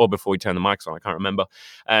podcast or before we turn the mics on, I can't remember,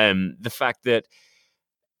 the fact that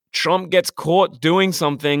Trump gets caught doing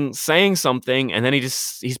something, saying something, and then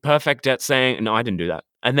he's perfect at saying, no, I didn't do that.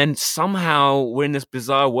 And then somehow we're in this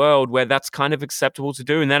bizarre world where that's kind of acceptable to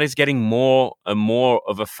do. And that is getting more and more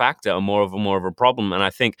of a factor, and more of a problem. And I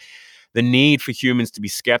think the need for humans to be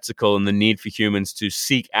skeptical and the need for humans to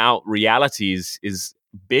seek out realities is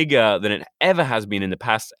bigger than it ever has been in the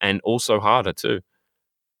past, and also harder too.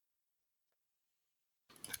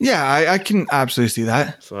 Yeah, I can absolutely see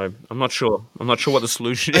that. So I'm not sure what the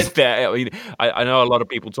solution is there. I mean, I know a lot of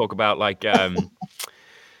people talk about like,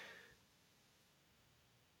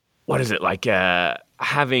 what is it, like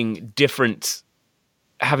having different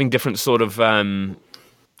sort of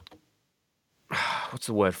what's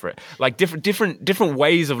the word for it? Like different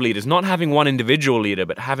ways of leaders, not having one individual leader,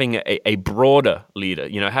 but having a broader leader,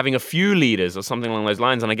 having a few leaders or something along those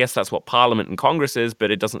lines. And I guess that's what Parliament and Congress is, but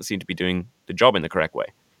it doesn't seem to be doing the job in the correct way.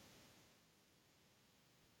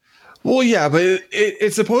 Well, yeah, but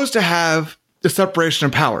it's supposed to have the separation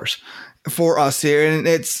of powers for us here. And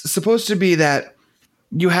it's supposed to be that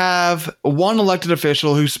you have one elected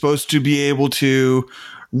official who's supposed to be able to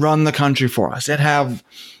run the country for us and have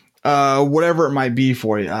whatever it might be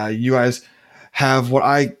for you. You guys have what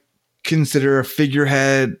I consider a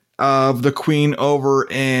figurehead of the Queen over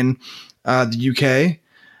in the UK.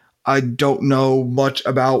 I don't know much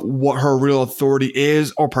about what her real authority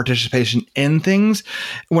is or participation in things.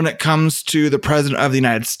 When it comes to the President of the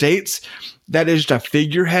United States, that is just a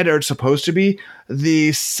figurehead, or it's supposed to be.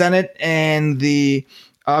 The Senate and the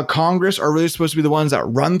Congress are really supposed to be the ones that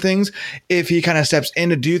run things. If he kind of steps in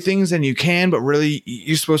to do things, then you can, but really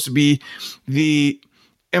you're supposed to be the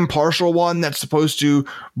impartial one that's supposed to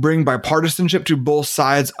bring bipartisanship to both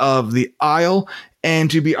sides of the aisle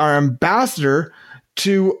and to be our ambassador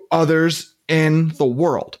to others in the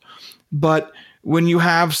world. But when you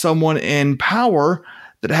have someone in power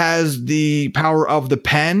that has the power of the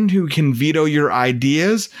pen, who can veto your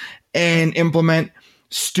ideas and implement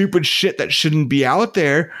stupid shit that shouldn't be out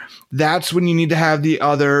there, that's when you need to have the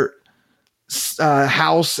other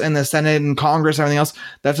House and the Senate and Congress and everything else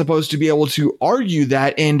that's supposed to be able to argue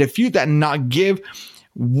that and defute that and not give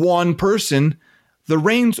one person the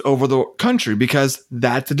reins over the country, because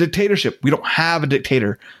that's a dictatorship. We don't have a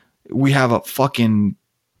dictator. We have a fucking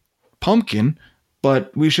pumpkin,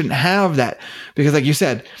 but we shouldn't have that, because like you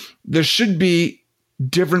said, there should be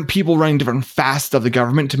different people running different facets of the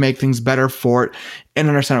government to make things better for it and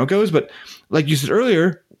understand how it goes. But like you said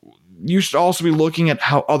earlier, you should also be looking at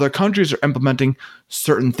how other countries are implementing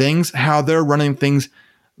certain things, how they're running things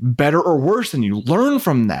better or worse than you. Learn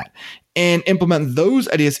from that and implement those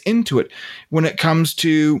ideas into it. When it comes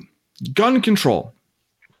to gun control,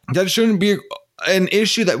 that shouldn't be an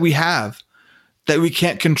issue that we have, that we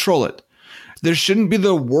can't control it. There shouldn't be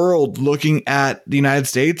the world looking at the United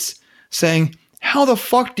States saying, how the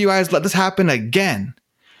fuck do you guys let this happen again?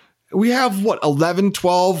 We have, 11,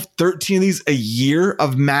 12, 13 of these a year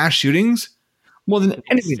of mass shootings? More than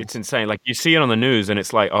anything. It's insane. Like, you see it on the news and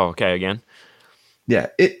it's like, oh, okay, again. Yeah,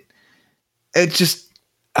 it just,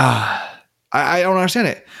 I don't understand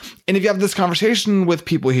it. And if you have this conversation with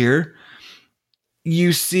people here,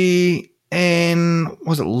 you see in,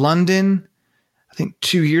 was it London? I think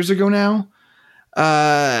 2 years ago now,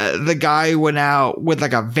 the guy went out with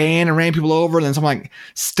like a van and ran people over, and then someone like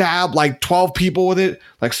stabbed like 12 people with it.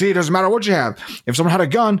 Like, see, it doesn't matter what you have. If someone had a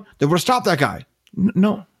gun, they would have stopped that guy.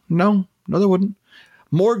 No, they wouldn't.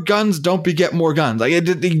 More guns don't beget more guns. Like,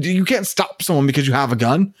 you can't stop someone because you have a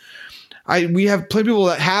gun. We have plenty of people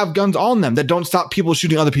that have guns on them that don't stop people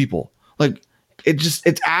shooting other people. Like, it's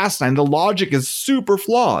asinine. The logic is super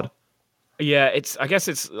flawed. Yeah, I guess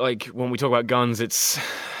it's like when we talk about guns, it's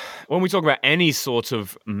when we talk about any sort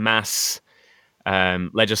of mass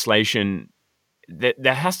legislation,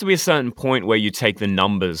 there has to be a certain point where you take the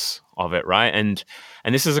numbers of it, right? And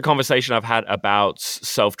this is a conversation I've had about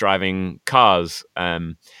self-driving cars.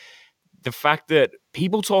 The fact that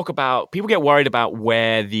people get worried about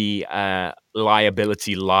where the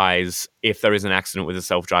liability lies if there is an accident with a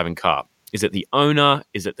self-driving car. Is it the owner?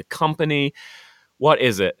 Is it the company? What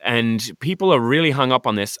is it? And people are really hung up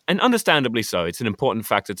on this, and understandably so. It's an important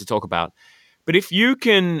factor to talk about. But if you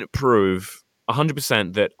can prove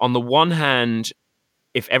 100% that on the one hand,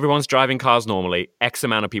 if everyone's driving cars normally, X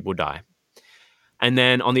amount of people die. And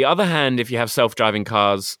then on the other hand, if you have self-driving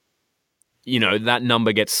cars, that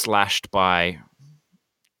number gets slashed by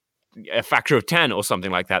a factor of 10 or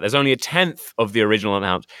something like that. There's only a tenth of the original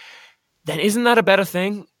amount. Then isn't that a better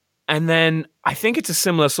thing? And then I think it's a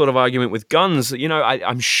similar sort of argument with guns.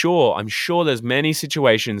 I'm sure there's many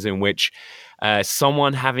situations in which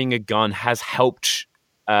someone having a gun has helped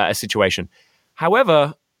a situation.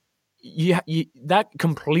 However, that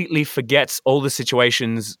completely forgets all the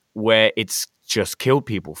situations where it's just killed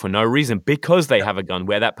people for no reason because they have a gun,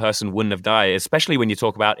 where that person wouldn't have died, especially when you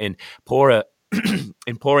talk about in poorer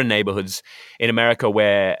neighborhoods in America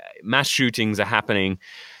where mass shootings are happening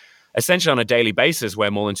essentially on a daily basis, where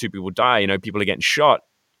more than 2 people die, people are getting shot.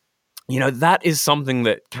 That is something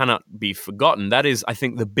that cannot be forgotten. That is, I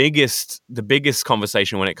think, the biggest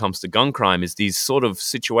conversation when it comes to gun crime is these sort of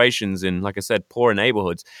situations in, like I said, poorer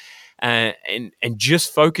neighborhoods. And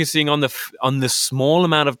just focusing on the small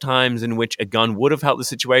amount of times in which a gun would have helped the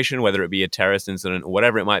situation, whether it be a terrorist incident or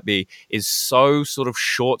whatever it might be, is so sort of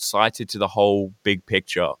short-sighted to the whole big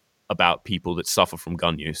picture about people that suffer from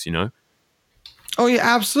gun use, Oh, yeah,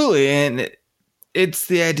 absolutely. And it's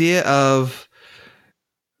the idea of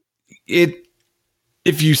it.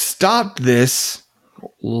 If you stop this,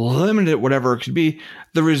 limit it, whatever it could be,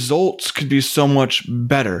 the results could be so much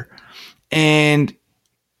better. And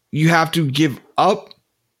you have to give up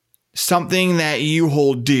something that you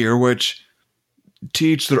hold dear, which to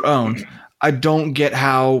each their own. I don't get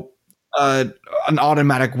how an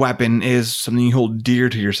automatic weapon is something you hold dear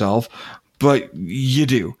to yourself, but you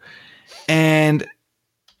do. And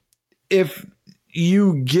if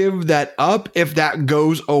you give that up, if that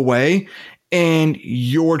goes away, and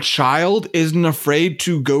your child isn't afraid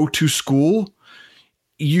to go to school,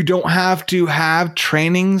 you don't have to have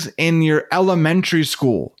trainings in your elementary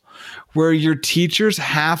school where your teachers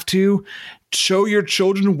have to show your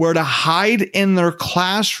children where to hide in their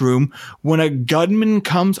classroom when a gunman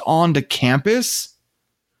comes onto campus.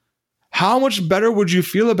 How much better would you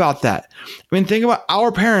feel about that? I mean, think about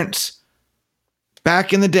our parents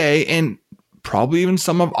back in the day, and probably even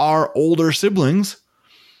some of our older siblings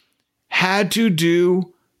had to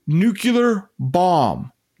do nuclear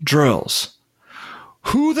bomb drills.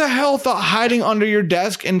 Who the hell thought hiding under your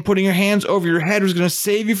desk and putting your hands over your head was going to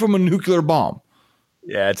save you from a nuclear bomb?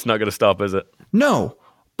 Yeah, it's not going to stop, is it? No,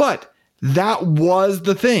 but that was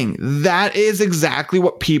the thing. That is exactly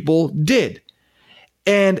what people did.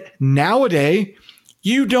 And nowadays,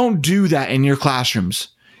 you don't do that in your classrooms.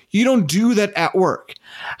 You don't do that at work.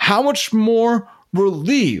 How much more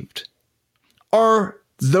relieved are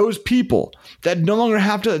those people that don't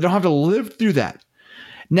have to live through that?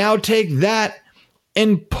 Now take that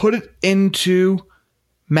and put it into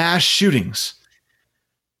mass shootings.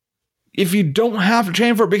 If you don't have to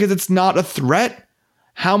train for it because it's not a threat,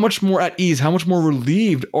 how much more at ease, how much more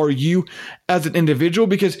relieved are you as an individual,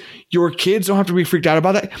 because your kids don't have to be freaked out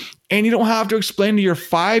about that, and you don't have to explain to your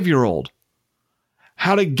 5-year-old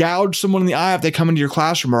how to gouge someone in the eye if they come into your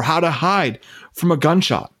classroom, or how to hide from a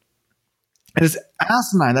gunshot. And it's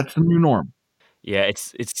asinine. That's the new norm. Yeah,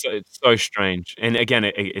 it's so strange, and again,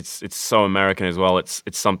 it's so American as well. It's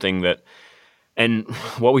something that, and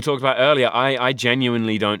what we talked about earlier, I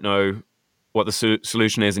genuinely don't know what the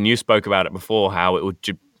solution is. And you spoke about it before, how it would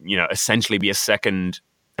essentially be a second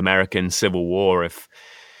American Civil War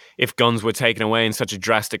if guns were taken away in such a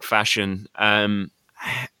drastic fashion. And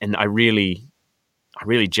I really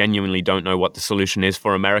genuinely don't know what the solution is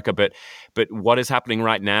for America, but what is happening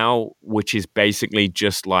right now, which is basically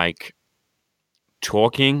just like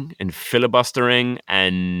talking and filibustering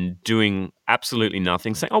and doing absolutely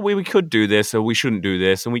nothing, saying, oh, we could do this, or we shouldn't do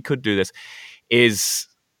this, and we could do this, is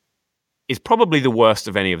probably the worst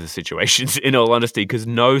of any of the situations, in all honesty, because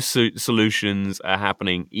no solutions are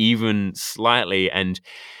happening even slightly, and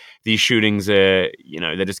these shootings are,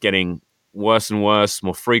 they're just getting worse and worse,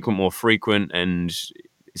 more frequent, and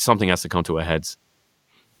something has to come to our heads.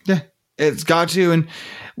 Yeah, it's got to. And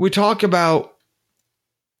we talk about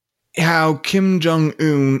how Kim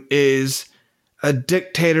Jong-un is a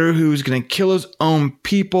dictator who's going to kill his own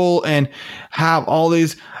people and have all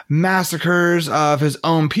these massacres of his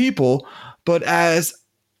own people. But as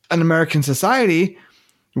an American society,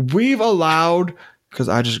 we've allowed, because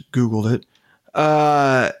I just Googled it,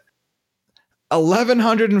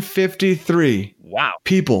 1,153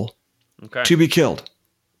 people to be killed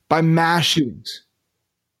by mass shootings.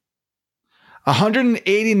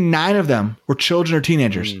 189 of them were children or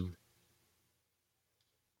teenagers.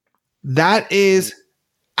 That is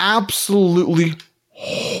absolutely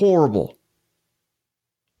horrible.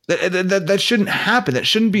 That shouldn't happen. That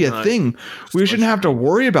shouldn't be a thing. We shouldn't have to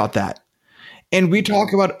worry about that. And we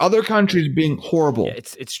talk about other countries being horrible. Yeah,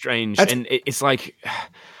 it's strange. And it's like,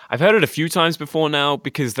 I've heard it a few times before now,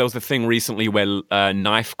 because there was a thing recently where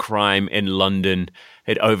knife crime in London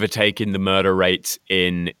had overtaken the murder rate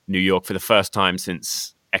in New York for the first time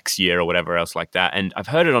since X year or whatever else like that. And I've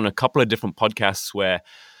heard it on a couple of different podcasts where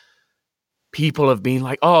people have been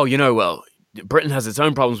like, oh, well, Britain has its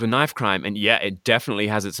own problems with knife crime. And yeah, it definitely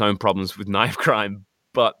has its own problems with knife crime.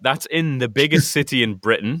 But that's in the biggest city in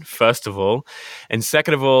Britain, first of all. And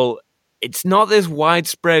second of all, it's not this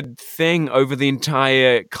widespread thing over the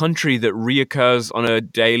entire country that reoccurs on a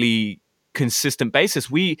daily, consistent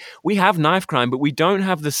basis. We have knife crime, but we don't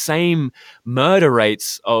have the same murder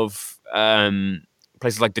rates of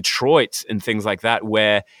places like Detroit and things like that,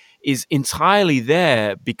 where is entirely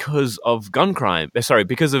there because of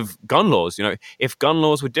because of gun laws. If gun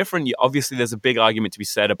laws were different, obviously there's a big argument to be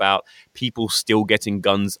said about people still getting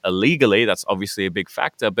guns illegally. That's obviously a big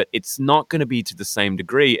factor, but it's not going to be to the same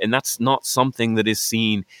degree. And that's not something that is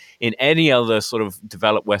seen in any other sort of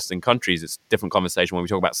developed Western countries. It's a different conversation when we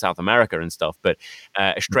talk about South America and stuff, but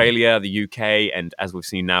Australia, the UK, and as we've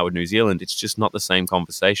seen now with New Zealand, it's just not the same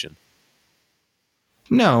conversation.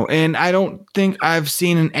 No, and I don't think I've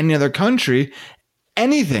seen in any other country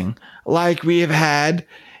anything like we have had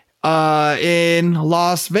in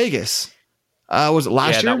Las Vegas. Was it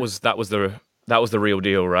last year? That was the real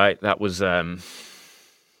deal, right? That was like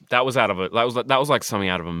something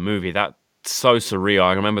out of a movie. That's so surreal.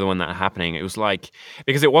 I remember when that happening. It was like,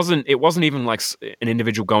 because it wasn't even like an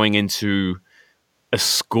individual going into a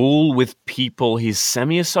school with people he's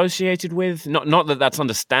semi-associated with. Not that that's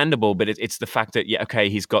understandable, but it's the fact that,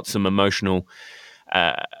 he's got some emotional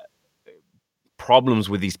problems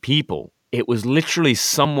with these people. It was literally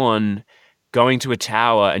someone going to a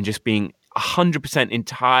tower and just being 100%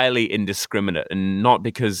 entirely indiscriminate, and not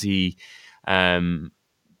because he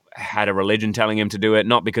had a religion telling him to do it,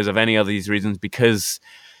 not because of any of these reasons, because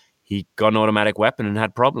he got an automatic weapon and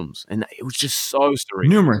had problems. And it was just so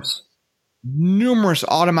surreal. Numerous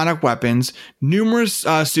automatic weapons, numerous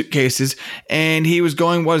suitcases, and he was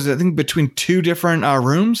going, between two different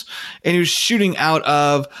rooms, and he was shooting out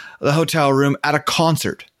of the hotel room at a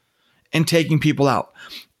concert and taking people out.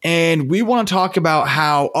 And we want to talk about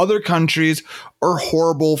how other countries are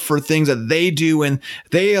horrible for things that they do, and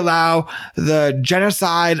they allow the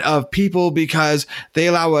genocide of people because they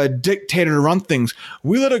allow a dictator to run things.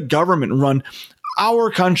 We let a government run our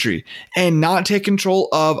country and not take control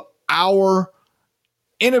of our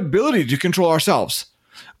inability to control ourselves.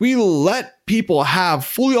 We let people have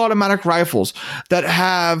fully automatic rifles that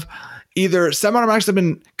have either semi-automatics that have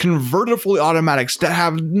been converted to fully automatics that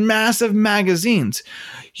have massive magazines.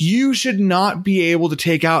 You should not be able to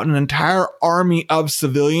take out an entire army of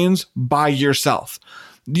civilians by yourself.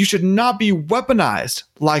 You should not be weaponized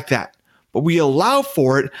like that. But we allow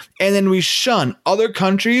for it, and then we shun other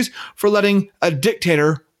countries for letting a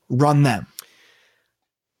dictator run them.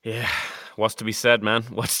 Yeah, what's to be said, man?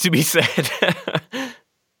 What's to be said?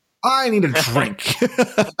 I need a drink.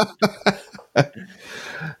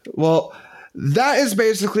 Well, that is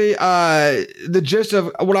basically the gist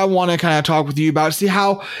of what I want to kind of talk with you about. See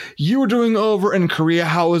how you were doing over in Korea,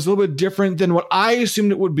 how it was a little bit different than what I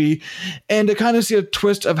assumed it would be, and to kind of see a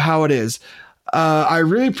twist of how it is. I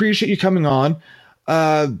really appreciate you coming on.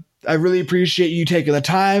 I really appreciate you taking the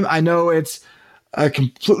time. I know it's a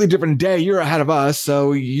completely different day. You're ahead of us,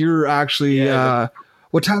 so you're actually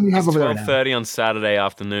what time do you have over there now? 12:30 on Saturday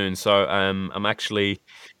afternoon. So I'm actually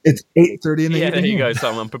it's 8:30 in the evening. There you go. So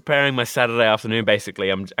I'm preparing my Saturday afternoon. Basically,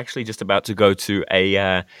 I'm actually just about to go to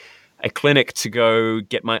a clinic to go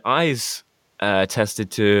get my eyes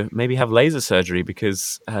tested to maybe have laser surgery,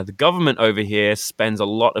 because the government over here spends a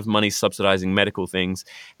lot of money subsidizing medical things,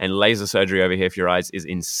 and laser surgery over here for your eyes is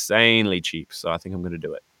insanely cheap. So I think I'm going to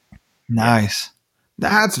do it. Nice.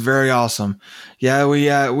 That's very awesome. Yeah,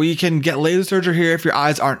 we can get laser surgery here if your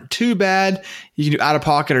eyes aren't too bad. You can do out of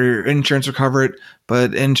pocket, or your insurance will cover it.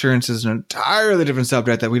 But insurance is an entirely different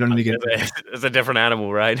subject that we don't need to get into. It's a different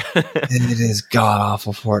animal, right? It is god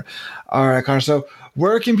awful for it. All right, Konner. So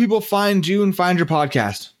where can people find you and find your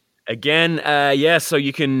podcast? Again, so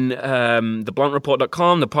you can,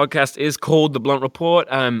 thebluntreport.com. The podcast is called The Blunt Report.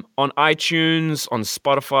 On iTunes, on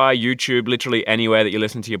Spotify, YouTube, literally anywhere that you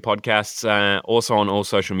listen to your podcasts. Also on all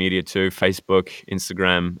social media too, Facebook,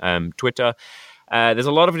 Instagram, Twitter. There's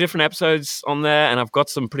a lot of different episodes on there, and I've got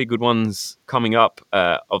some pretty good ones coming up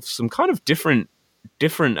of some kind of different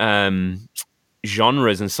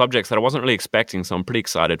genres and subjects that I wasn't really expecting, so I'm pretty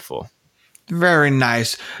excited for. Very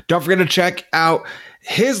nice. Don't forget to check out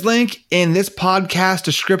his link in this podcast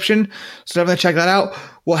description. So definitely check that out.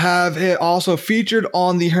 We'll have it also featured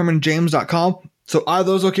on thehermanjames.com. So either of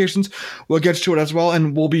those locations, we'll get to it as well.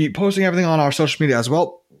 And we'll be posting everything on our social media as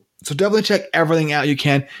well. So definitely check everything out you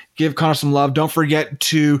can. Give Konner some love. Don't forget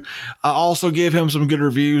to also give him some good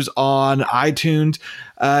reviews on iTunes.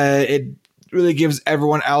 It really gives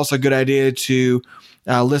everyone else a good idea to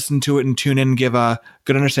listen to it and tune in and give a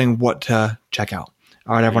good understanding of what to check out.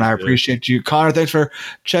 All right, everyone, I appreciate you. Konner, thanks for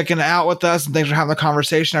checking out with us, and thanks for having the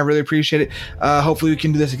conversation. I really appreciate it. Hopefully we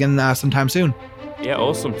can do this again sometime soon. Yeah,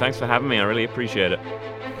 awesome. Thanks for having me. I really appreciate it.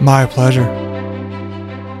 My pleasure.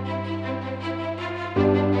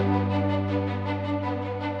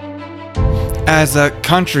 As a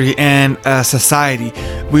country and a society,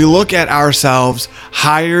 we look at ourselves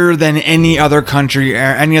higher than any other country or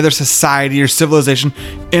any other society or civilization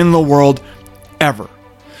in the world ever.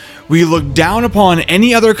 We look down upon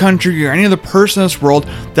any other country or any other person in this world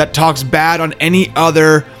that talks bad on any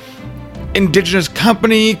other indigenous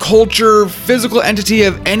company, culture, physical entity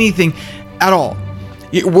of anything at all.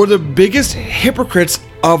 Yet we're the biggest hypocrites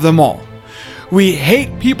of them all. We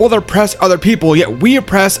hate people that oppress other people, yet we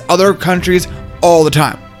oppress other countries all the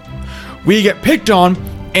time. We get picked on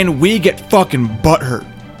and we get fucking butthurt.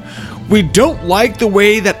 We don't like the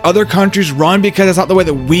way that other countries run because it's not the way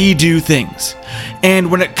that we do things.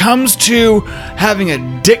 And when it comes to having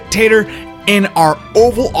a dictator in our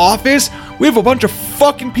Oval Office, we have a bunch of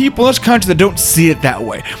fucking people in this country that don't see it that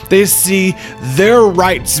way. They see their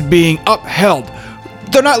rights being upheld.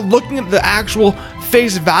 They're not looking at the actual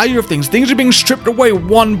face value of things. Things are being stripped away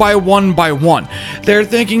one by one by one. They're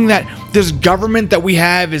thinking that this government that we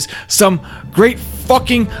have is some great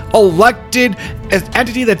fucking elected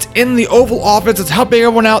entity that's in the Oval Office that's helping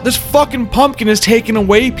everyone out. This fucking pumpkin is taking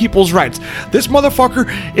away people's rights. This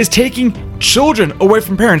motherfucker is taking children away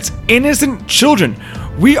from parents. Innocent children.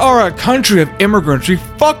 We are a country of immigrants. We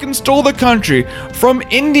fucking stole the country from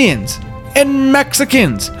Indians and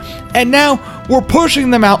Mexicans. And now we're pushing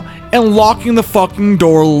them out and locking the fucking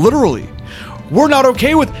door literally. We're not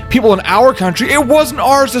okay with people in our country. It wasn't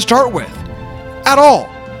ours to start with. At all.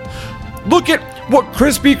 Look at what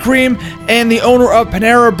Krispy Kreme and the owner of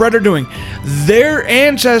Panera Bread are doing. Their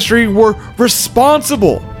ancestry were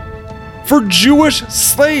responsible for Jewish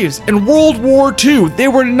slaves in World War II. They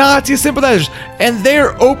were Nazi sympathizers, and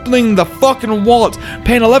they're opening the fucking wallets,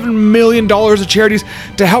 paying $11 million to charities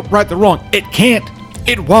to help right the wrong. It can't.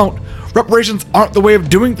 It won't. Reparations aren't the way of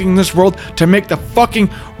doing things in this world to make the fucking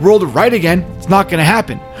world right again. It's not gonna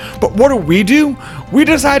happen. But what do? We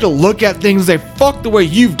decide to look at things and say, fuck the way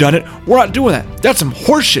you've done it. We're not doing that. That's some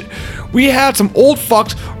horseshit. We had some old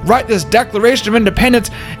fucks write this Declaration of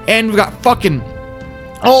Independence, and we got fucking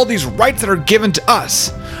all these rights that are given to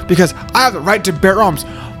us because I have the right to bear arms.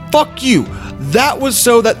 Fuck you. That was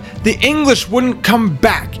so that the English wouldn't come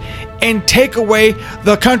back and take away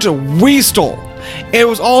the country we stole. It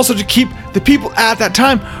was also to keep the people at that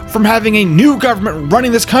time from having a new government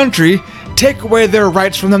running this country take away their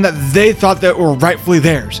rights from them that they thought that were rightfully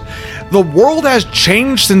theirs. The world has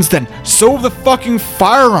changed since then. So have the fucking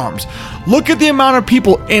firearms. Look at the amount of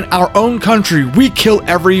people in our own country we kill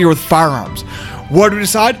every year with firearms. What do we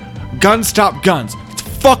decide? Guns stop guns. It's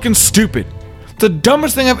fucking stupid. The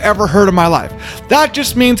dumbest thing I've ever heard in my life. That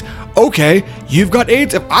just means, okay, you've got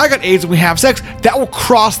AIDS. If I got AIDS and we have sex, that will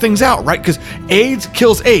cross things out, right? Because AIDS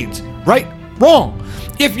kills AIDS, right? Wrong.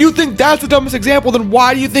 If you think that's the dumbest example, then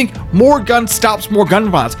why do you think more guns stops more gun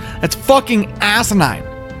violence? That's fucking asinine.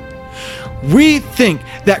 We think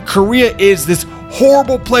that Korea is this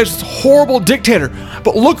horrible place, this horrible dictator.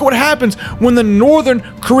 But look at what happens when the northern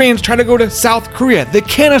Koreans try to go to South Korea. They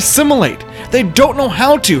can't assimilate. They don't know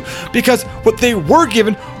how to, because what they were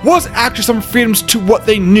given was actually some freedoms to what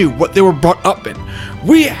they knew, what they were brought up in.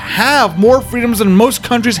 We have more freedoms than most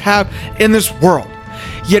countries have in this world.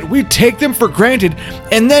 Yet we take them for granted,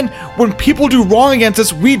 and then when people do wrong against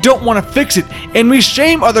us, we don't want to fix it, and we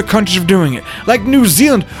shame other countries for doing it. Like New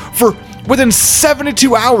Zealand, for within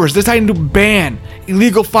 72 hours, deciding to ban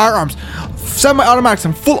illegal firearms, semi-automatics,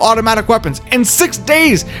 and full automatic weapons. In 6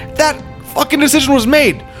 days, that fucking decision was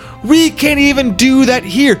made. We can't even do that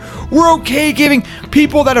here. We're okay giving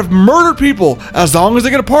people that have murdered people, as long as they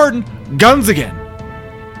get a pardon, guns again.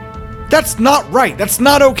 That's not right. That's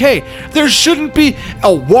not okay. There shouldn't be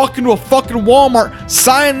a walk into a fucking Walmart,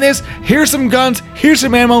 sign this, here's some guns, here's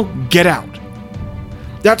some ammo, get out.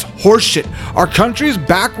 That's horseshit. Our country is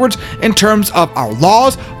backwards in terms of our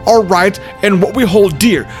laws, our rights, and what we hold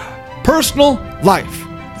dear. Personal life,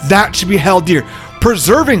 that should be held dear.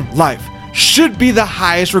 Preserving life should be the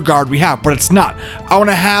highest regard we have, but it's not. I want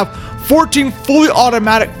to have 14 fully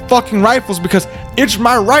automatic fucking rifles because it's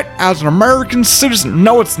my right as an American citizen.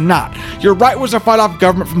 No, it's not. Your right was to fight off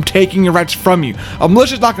government from taking your rights from you. A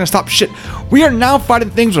militia's not going to stop shit. We are now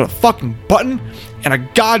fighting things with a fucking button and a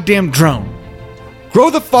goddamn drone. Grow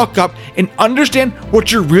the fuck up and understand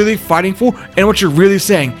what you're really fighting for and what you're really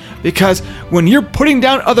saying. Because when you're putting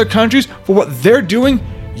down other countries for what they're doing,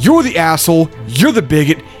 you're the asshole, you're the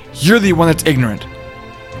bigot, you're the one that's ignorant.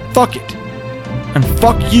 Fuck it. And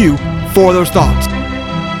fuck you for those thoughts.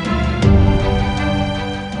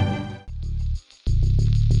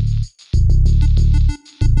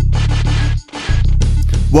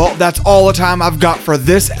 Well, that's all the time I've got for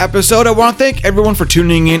this episode. I want to thank everyone for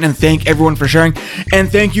tuning in and thank everyone for sharing. And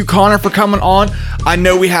thank you, Konner, for coming on. I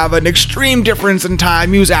know we have an extreme difference in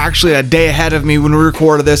time. He was actually a day ahead of me when we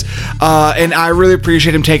recorded this. And I really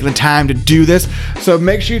appreciate him taking the time to do this. So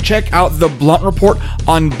make sure you check out the Blunt Report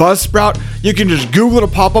on Buzzsprout. You can just Google it to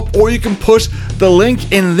pop up, or you can push the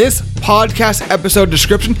link in this podcast episode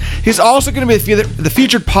description. He's also going to be the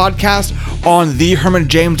featured podcast on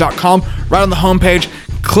thehermanjames.com. Right on the homepage,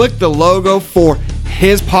 click the logo for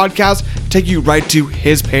his podcast, take you right to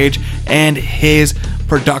his page and his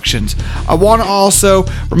productions. I want to also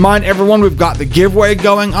remind everyone we've got the giveaway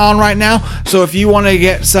going on right now. So if you want to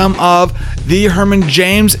get some of the Herman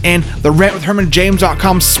James and the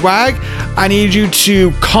rantwithhermanjames.com swag, I need you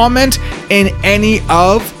to comment in any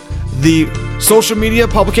of the social media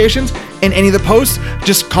publications, in any of the posts.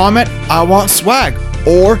 Just comment, I want swag,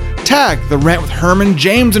 or tag the Rant with Herman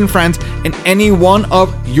James and friends in any one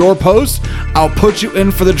of your posts. I'll put you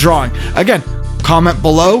in for the drawing. Again, comment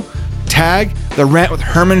below, tag the Rant with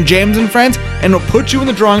Herman James and friends, and we'll put you in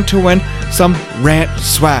the drawing to win some rant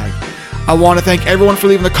swag. I want to thank everyone for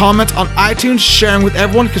leaving the comments on iTunes, sharing with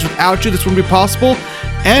everyone, because without you this wouldn't be possible.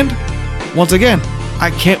 And once again,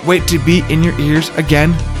 I can't wait to be in your ears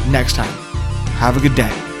again next time. Have a good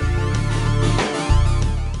day.